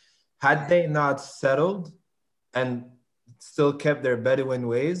Iraq, had they not settled and still kept their Bedouin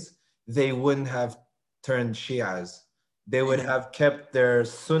ways, they wouldn't have turned Shias. They would have kept their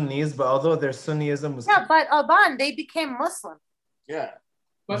Sunnis, but although their Sunnism was Yeah, but Oban, they became Muslim. Yeah.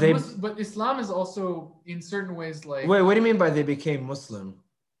 But Islam is also in certain ways like Wait, what do you mean by they became Muslim?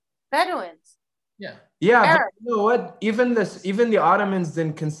 Bedouins. yeah. Yeah, but Arab. you know what? Even the Ottomans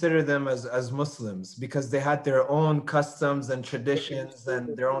didn't consider them as Muslims because they had their own customs and traditions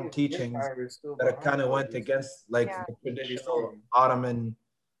and their own teachings that kind of went against like Yeah. the traditional Ottoman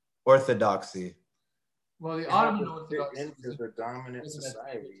orthodoxy. Well, the It Ottoman had to fit Orthodox into the dominant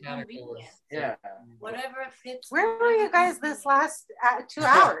society. Yeah. Whatever fits. Where were you guys this last 2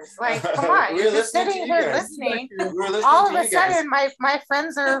 hours? Like, come on. We were You're just listening to sitting you here guys. listening. We were listening All to of a you guys. sudden, my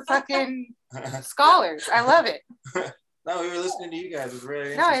friends are fucking scholars. I love it. No, we were listening to you guys. It's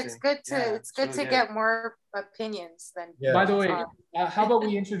very No, interesting. it's good to Yeah, it's good really to get more opinions than. Yeah. By the way, how about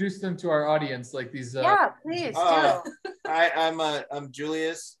we introduce them to our audience, like these? Yeah, please Uh, do. I'm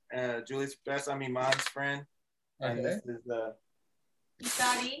Julius. Julius Best. I'm Iman's friend, and Okay. this is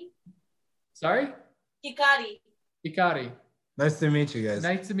Hikari. Sorry, Hikari. Hikari. Nice to meet you guys.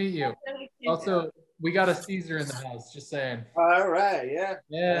 Nice to meet you. Also, we got a Caesar in the house. Just saying. All right. Yeah.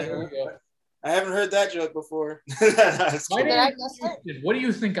 Yeah, there we go. I haven't heard that joke before. My Did name I is miss it? Houston. What do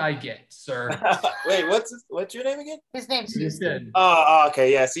you think I get, sir? Wait, what's your name again? His name's Houston. Houston. Oh,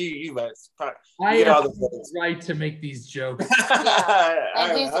 okay. Yeah. See, you guys. I get have all the the jokes. right to make these jokes.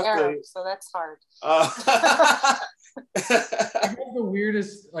 And he's Arab, so that's hard. I have the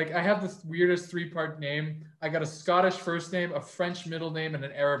weirdest, like I have this weirdest three-part name. I got a Scottish first name, a French middle name, and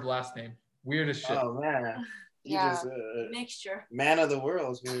an Arab last name. Weirdest shit. Oh man, you Yeah. just Mixture. man of the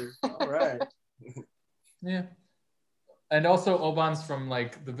world here. All right. Yeah. And also Oban's from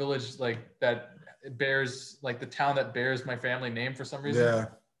like the village like that bears like the town that bears my family name for some reason. Yeah.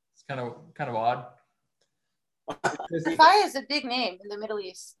 It's kind of odd. Rafai is a big name in the Middle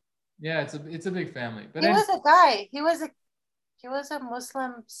East. Yeah, it's a big family. But He then was a guy. He was a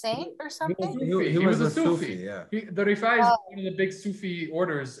Muslim saint or something. He was a Sufi, yeah. The Rifai is one of the big Sufi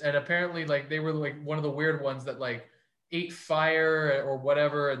orders, and apparently like they were like one of the weird ones that like ate fire or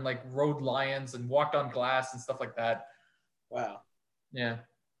whatever and like rode lions and walked on glass and stuff like that. Wow. Yeah.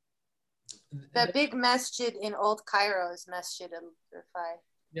 The big masjid in Old Cairo is Masjid al-Rifai.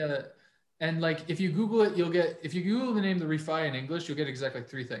 Yeah. And like if you Google it, if you Google the name the Rifai in English, you'll get exactly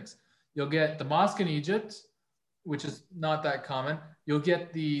three things. You'll get the mosque in Egypt, which is not that common. You'll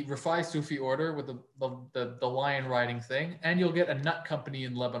get the Rifai Sufi order with the lion riding thing, and you'll get a nut company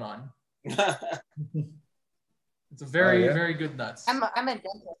in Lebanon. It's a very, very good nuts. I'm a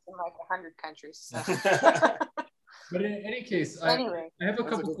dentist in like 100 countries. So. But in any case, Anyway. I have a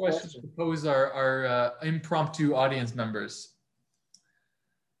couple questions to pose our impromptu audience members.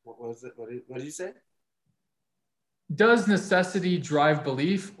 What was it? What did you say? Does necessity drive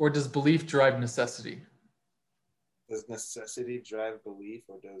belief, or does belief drive necessity? Does necessity drive belief,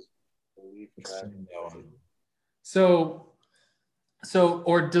 or does belief drive necessity?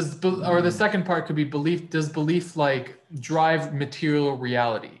 Or the second part could be belief. Does belief like drive material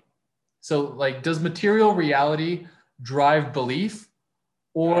reality? So like, does material reality drive belief,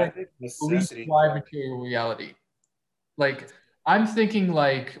 or I think belief necessity drive material reality? Like, I'm thinking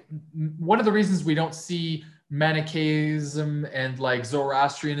like one of the reasons we don't see Manichaeism and like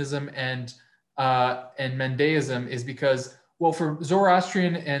Zoroastrianism and Mandaism is because, well, for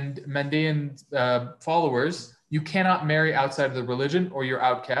Zoroastrian and Mandaean followers, you cannot marry outside of the religion or you're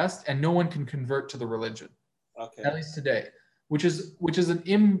outcast, and no one can convert to the religion. Okay. At least today, which is an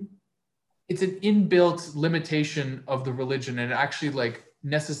inbuilt limitation of the religion, and it actually like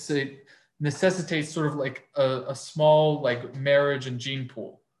necessitates sort of like a small like marriage and gene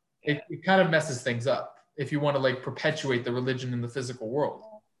pool. It kind of messes things up if you want to like perpetuate the religion in the physical world.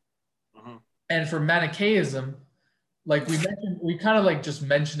 Mm-hmm. And for Manichaeism, like we kind of like just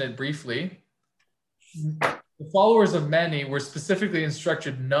mentioned it briefly. the followers of many were specifically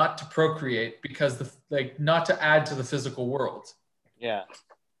instructed not to procreate because not to add to the physical world. Yeah.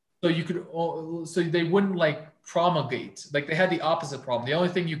 So so they wouldn't like promulgate. Like they had the opposite problem. The only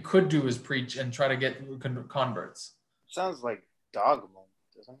thing you could do is preach and try to get converts. Sounds like dogma,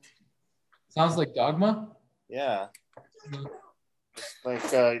 doesn't it? Sounds like dogma. Yeah.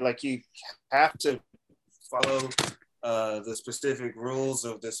 Like you have to follow the specific rules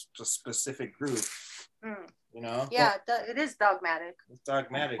of this specific group. You know? Yeah, it is dogmatic. It's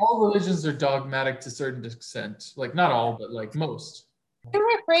dogmatic. All religions are dogmatic to a certain extent. Like not all, but like most. Can you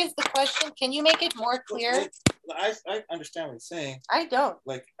rephrase the question? Can you make it more clear? I understand what you're saying. I don't.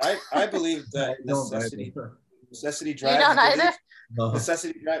 Like I believe that necessity drives. You don't either? No.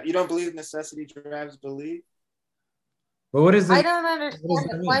 Necessity drives. You don't believe necessity drives belief? But what is it? I don't understand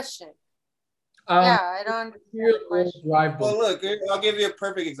the question. I don't understand the question. Well, look, I'll give you a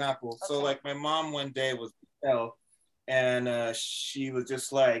perfect example. Okay. So, like, my mom one day was ill, and she was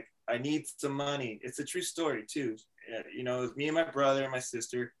just like, "I need some money." It's a true story too. You know, it was me and my brother and my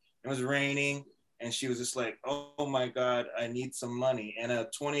sister. It was raining, and she was just like, "Oh my God, I need some money." And a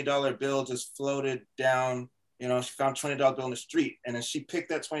 $20 bill just floated down. You know, she found $20 bill in the street, and then she picked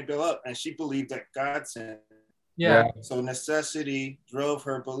that $20 bill up, and she believed that God sent it. Yeah. So necessity drove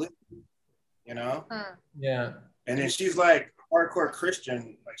her belief. You know? Yeah. And then she's like hardcore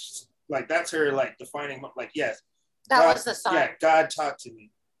Christian, like that's her like defining, like, yes, that God, was the sign. Yeah, God talked to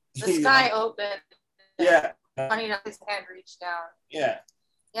me. The sky opened. Yeah. His hand reached down. Yeah.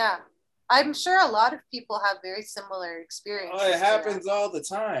 Yeah. I'm sure a lot of people have very similar experiences. Oh, it happens all the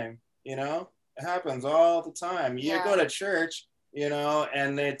time, you know? It happens all the time. You go to church, you know,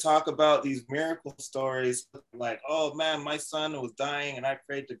 and they talk about these miracle stories like, oh man, my son was dying and I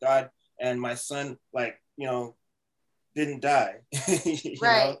prayed to God and my son, like, you know, didn't die.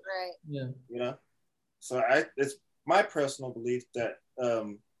 Right. Yeah. You know? So it's my personal belief that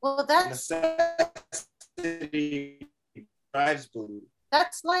well, that's necessity drives belief.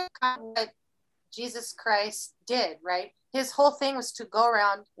 That's like what Jesus Christ did, right? His whole thing was to go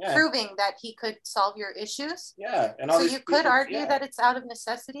around proving that he could solve your issues. Yeah. And so you could argue that it's out of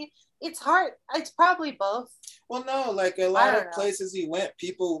necessity. It's hard. It's probably both. Well, no, like a lot of places he went,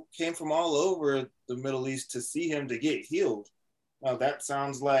 people came from all over the Middle East to see him to get healed. Now that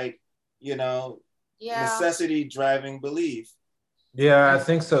sounds like, you know, necessity driving belief. Yeah, I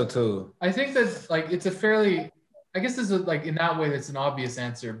think so too. I think that like it's a fairly, I guess this is like in that way that's an obvious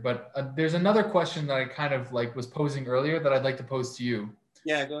answer, but there's another question that I kind of like was posing earlier that I'd like to pose to you.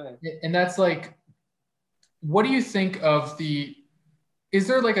 Yeah, go ahead. And that's like, what do you think of is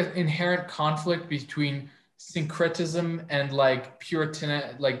there like an inherent conflict between syncretism and like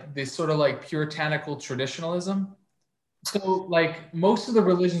this sort of like puritanical traditionalism? So like most of the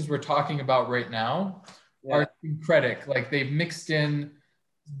religions we're talking about right now are syncretic, like they've mixed in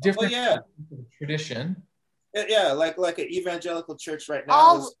different tradition. Yeah, like an evangelical church right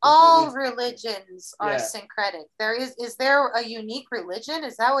now. All religions are syncretic. Is there a unique religion?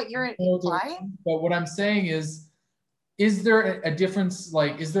 Is that what you're implying? But what I'm saying is there a difference?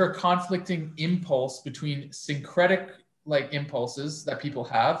 Like, is there a conflicting impulse between syncretic like impulses that people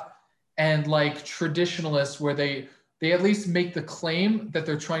have and like traditionalists where they at least make the claim that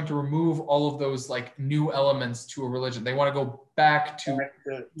they're trying to remove all of those like new elements to a religion. They want to go back to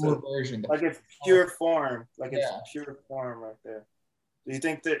pure version. Like it's pure form. Like it's pure form right there. Do you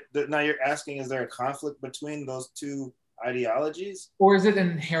think that now you're asking, is there a conflict between those two ideologies? Or is it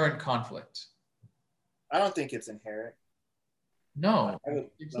an inherent conflict? I don't think it's inherent. No. I don't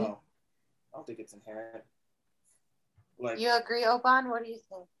think it's inherent. Like, you agree, Oban? What do you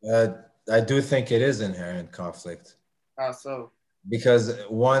think? I do think it is inherent conflict. How so? Because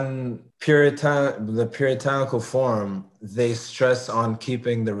the puritanical form, they stress on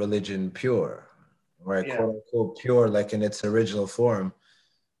keeping the religion pure, right? Yeah. Quote unquote pure, like in its original form.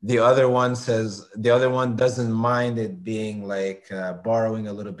 The other one doesn't mind it being like borrowing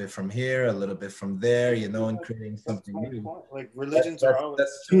a little bit from here, a little bit from there, you know, and creating something new. Like religions are always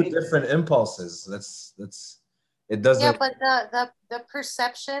that's two different impulses. It doesn't. Yeah, but the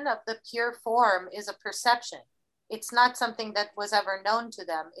perception of the pure form is a perception. It's not something that was ever known to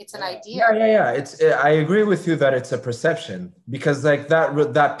them. It's an idea. Yeah. I agree with you that it's a perception, because like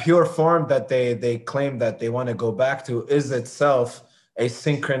that pure form that they claim that they want to go back to is itself a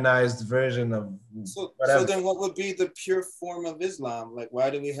synchronized version of whatever. So then what would be the pure form of Islam? Like, why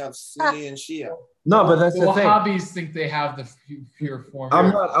do we have Sunni and Shia? No, but that's the thing. Wahhabis think they have the pure form.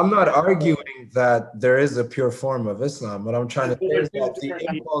 I'm not arguing that there is a pure form of Islam. What I'm trying to say is that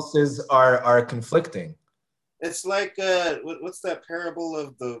the impulses are conflicting. It's like what's that parable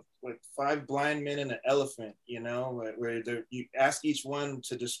of the with 5 blind men and an elephant, where you ask each one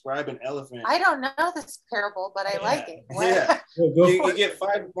to describe an elephant. I don't know this parable, but I like it. Yeah. You get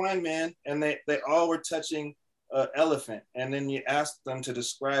 5 blind men, and they all were touching an elephant, and then you ask them to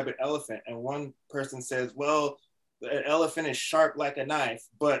describe an elephant, and one person says, well, the elephant is sharp like a knife,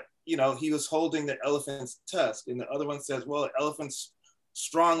 but he was holding the elephant's tusk, and the other one says, well, the elephant's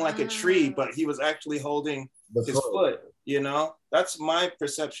strong like a tree, but he was actually holding his foot. That's my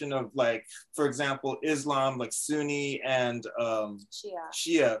perception of, like, for example, Islam, like Sunni and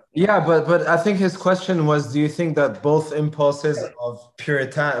Shia. Yeah, but I think his question was, do you think that both impulses of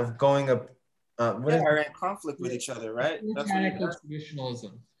Puritan of going up are in conflict with each other, right? Puritanical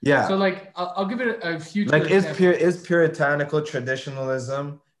traditionalism. Yeah. So, like, I'll give it a future. Like, is puritanical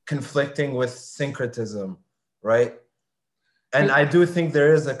traditionalism conflicting with syncretism, right? And I do think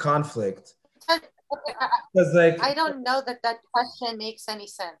there is a conflict. Because, like, I don't know that question makes any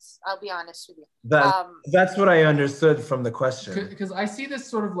sense. I'll be honest with you. That's what I understood from the question. Because I see this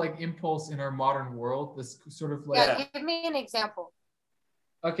sort of like impulse in our modern world. This sort of like. Yeah, give me an example.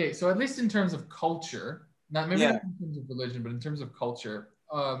 Okay, so at least in terms of culture, not in terms of religion, but in terms of culture,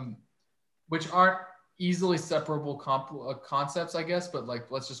 which aren't easily separable concepts, I guess. But,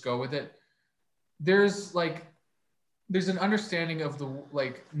 like, let's just go with it. There's an understanding of the,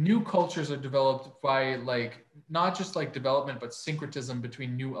 like, new cultures are developed by, like, not just like development, but syncretism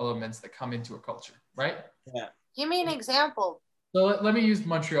between new elements that come into a culture, right? Yeah. Give me an example. So let me use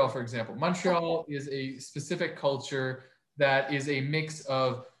Montreal, for example. Montreal is a specific culture that is a mix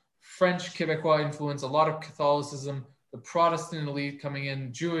of French Quebecois influence, a lot of Catholicism, the Protestant elite coming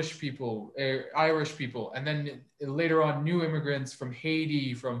in, Jewish people, Irish people, and then later on new immigrants from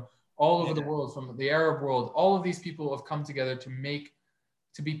Haiti, from all over the world, from the Arab world. All of these people have come together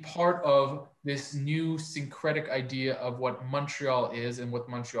to be part of this new syncretic idea of what Montreal is and what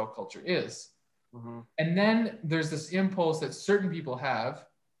Montreal culture is. Mm-hmm. And then there's this impulse that certain people have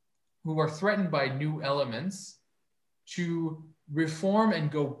who are threatened by new elements to reform and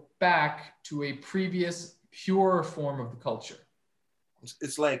go back to a previous pure form of the culture.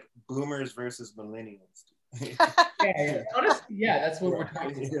 It's like boomers versus millennials. Honestly, that's what we're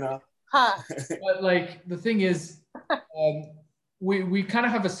talking about. But, like, the thing is, we kind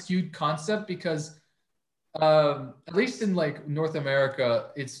of have a skewed concept because at least in, like, North America,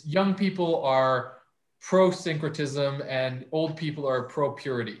 it's young people are pro-syncretism and old people are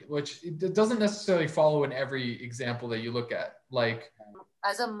pro-purity, which it doesn't necessarily follow in every example that you look at. Like,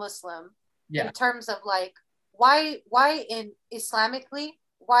 as a Muslim, in terms of, like, why in Islamically,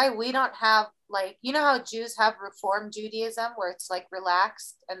 why we don't have, like, how Jews have Reform Judaism where it's, like,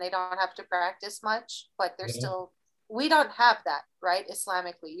 relaxed and they don't have to practice much, but they're still, we don't have that, right?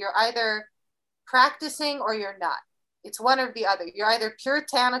 Islamically, you're either practicing or you're not. It's one or the other. You're either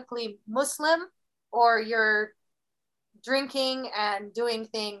puritanically Muslim or you're drinking and doing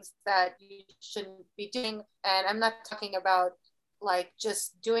things that you shouldn't be doing. And I'm not talking about, like,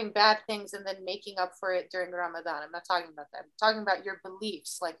 just doing bad things and then making up for it during Ramadan. I'm not talking about that. I'm talking about your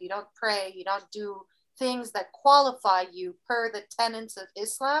beliefs. Like, you don't pray, you don't do things that qualify you per the tenets of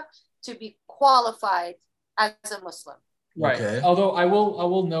Islam to be qualified as a Muslim. Right. Okay. Although I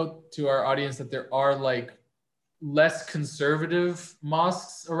will note to our audience that there are, like, less conservative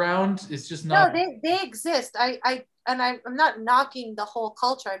mosques around. It's just not. No, they exist. I'm not knocking the whole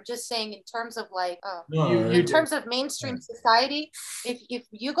culture. I'm just saying in terms of, like, in terms of mainstream society, if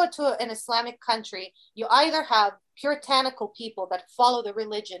you go to an Islamic country, you either have puritanical people that follow the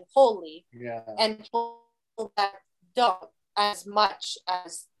religion wholly, and people that don't as much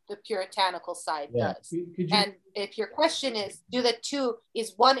as the puritanical side does. And if your question is, do the two,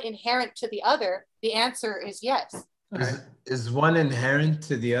 is one inherent to the other? The answer is yes. Is one inherent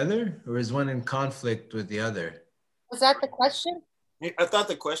to the other, or is one in conflict with the other? Was that the question? I thought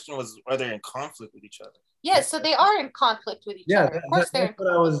the question was, are they in conflict with each other? Yes, so they are in conflict with each other. Of course, that's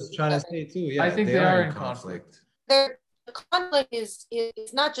what I was trying to say too. Yeah, I think they are in conflict. The conflict is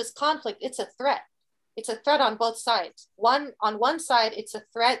not just conflict; it's a threat. It's a threat on both sides. On one side, it's a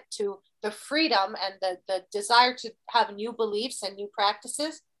threat to the freedom and the desire to have new beliefs and new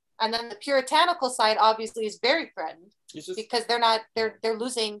practices. And then the puritanical side obviously is very threatened because they're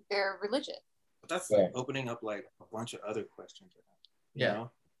losing their religion. But that's like opening up, like, a bunch of other questions. You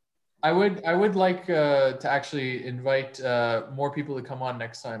know? I would like to actually invite more people to come on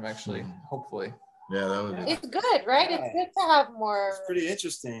next time, actually, hopefully. Yeah, that would be. It's good, right? Yeah. It's good to have more. It's pretty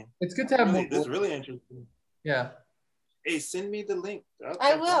interesting. It's good to have more. It's really interesting. Yeah. Hey, send me the link.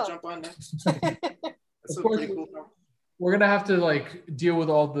 I will. I'll jump on next. That's a pretty cool. we're gonna have to like deal with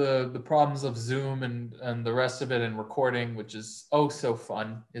all the problems of Zoom and the rest of it and recording, which is oh so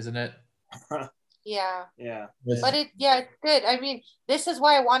fun, isn't it? Yeah. Yeah. But it's good. I mean, this is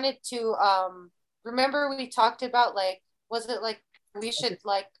why I wanted to remember we talked about like, was it like we should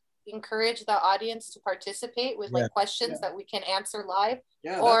like encourage the audience to participate with like questions that we can answer live,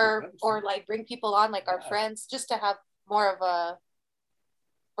 or like bring people on like our friends, just to have more of a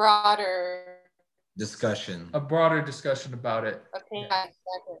broader discussion about it. Okay.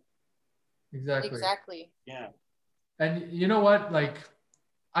 Exactly. Yeah. And you know what, like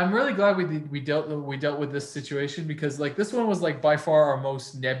I'm really glad we dealt with this situation, because like this one was like by far our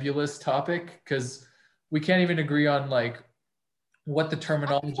most nebulous topic, because we can't even agree on like what the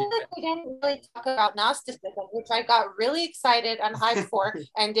terminology. I feel like we didn't really talk about Gnosticism, which I got really excited and hyped for,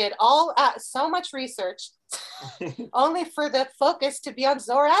 and did so much research, only for the focus to be on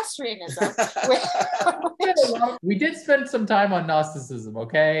Zoroastrianism. We did spend some time on Gnosticism,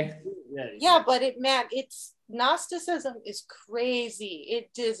 okay? Yeah, but it's Gnosticism is crazy.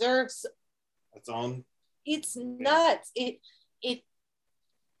 It deserves its own. It's nuts. It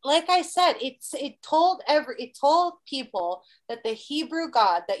like I said, it told people that the Hebrew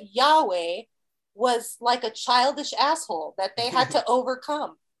God, that Yahweh, was like a childish asshole that they had to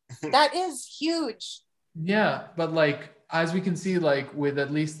overcome. That is huge. Yeah, but like as we can see, like with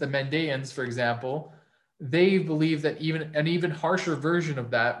at least the Mandaeans, for example, they believe that an even harsher version of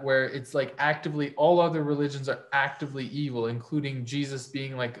that, where it's like actively all other religions are actively evil, including Jesus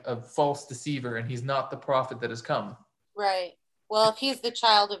being like a false deceiver and he's not the prophet that has come. Right. Well, if he's the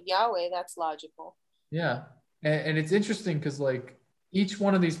child of Yahweh, that's logical. Yeah. And it's interesting because like each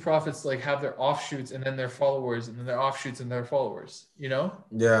one of these prophets like have their offshoots and then their followers and then their offshoots and their followers, you know?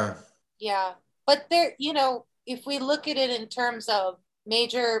 Yeah. Yeah. But there, if we look at it in terms of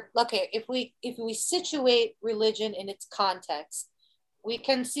if we situate religion in its context, we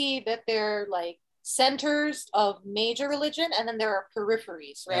can see that they're like centers of major religion, and then there are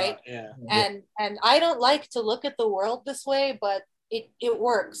peripheries, right? And I don't like to look at the world this way, but it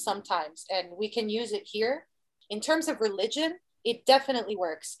works sometimes, and we can use it here. In terms of religion, it definitely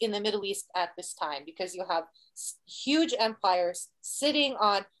works in the Middle East at this time, because you have huge empires sitting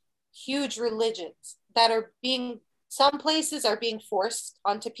on huge religions that are some places are being forced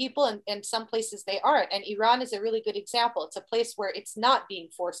onto people, and some places they aren't. And Iran is a really good example. It's a place where it's not being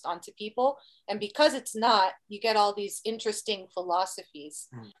forced onto people. And because it's not, you get all these interesting philosophies.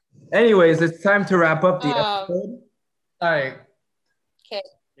 Anyways, it's time to wrap up the episode. All right. Okay.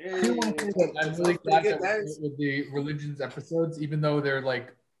 I'm really glad that with the religions episodes, even though they're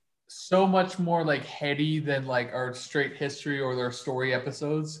like so much more like heady than like our straight history or their story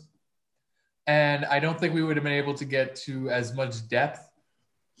episodes. And I don't think we would have been able to get to as much depth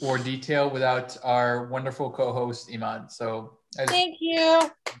or detail without our wonderful co-host, Iman. So thank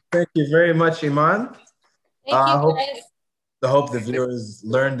you. Thank you very much, Iman. Thank you, guys. I hope the viewers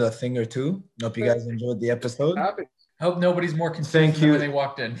learned a thing or two. Hope you guys enjoyed the episode. Hope nobody's more confused than when they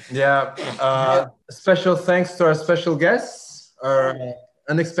walked in. Yeah. Special thanks to our special guests, our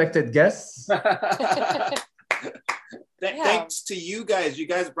unexpected guests. Thanks to you guys. You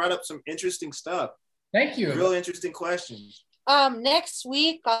guys brought up some interesting stuff. Thank you. Real interesting questions. Next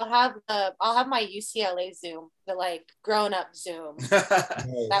week I'll have my UCLA Zoom, the like grown-up Zoom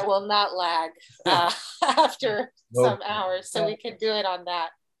that will not lag after some hours, so we can do it on that.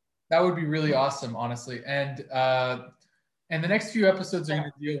 That would be really awesome, honestly. And the next few episodes are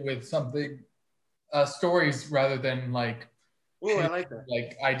going to deal with something stories rather than like I like that.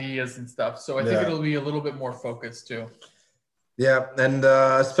 Like ideas and stuff. So I think it'll be a little bit more focused too. Yeah, and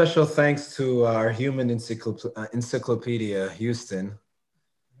special thanks to our human encyclopedia, Houston.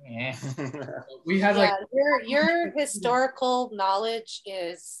 We had your historical knowledge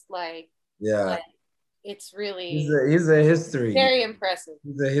is like it's really he's a history, very impressive.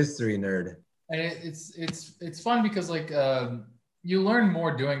 He's a history nerd. And it's fun because like you learn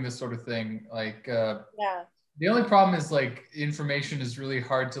more doing this sort of thing. Like the only problem is like information is really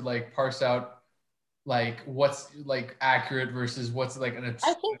hard to like parse out like what's like accurate versus what's like an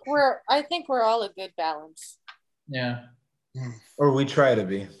I think we're all a good balance. Yeah. Or we try to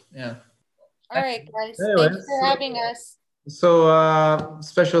be. Yeah. All right, guys. Thanks for having us. So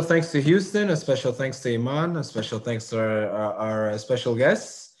special thanks to Houston, a special thanks to Iman, a special thanks to our special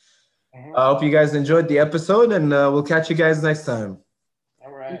guests. I hope you guys enjoyed the episode, and we'll catch you guys next time.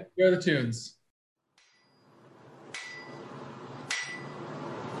 All right. Enjoy the tunes.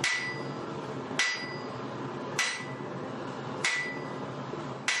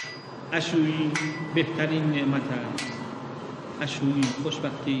 عشویی بهترین نعمت است. عشویی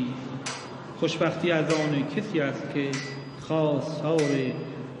خوشبختی خوشبختی از آن کسی است که خواستار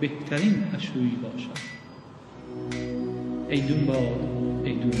بهترین اشویی باشد. ایدون باد،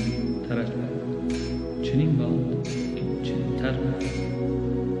 ایدون ترک باد، چنین باد، این چنین تر باد.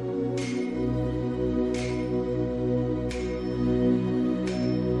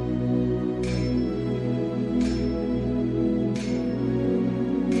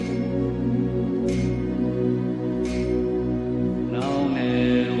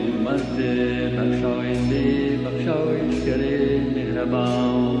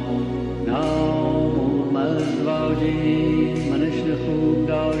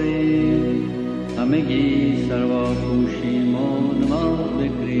 همگی سروا پوشیم و نماز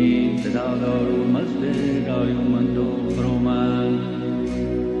بکریم، صدادار و مزد رایومند و خرومند.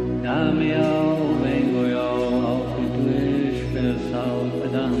 دمیا و بینگویا آفی توش برسال به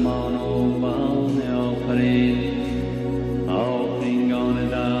دهمان و بهان آفرین. آفرینگان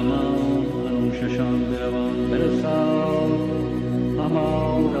دهمان انوششان بروان برسال،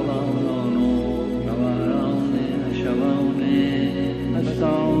 اما روانان و روانان شوان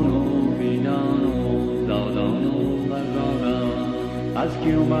هستان و بیدان و زادان و بزاران. از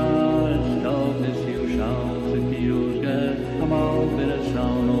کی اومد دادنسی و شانس پیروزگر، اما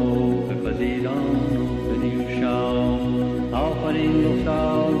برسان و بپذیران و بنیوشان. آفرین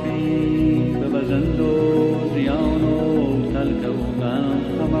گفتار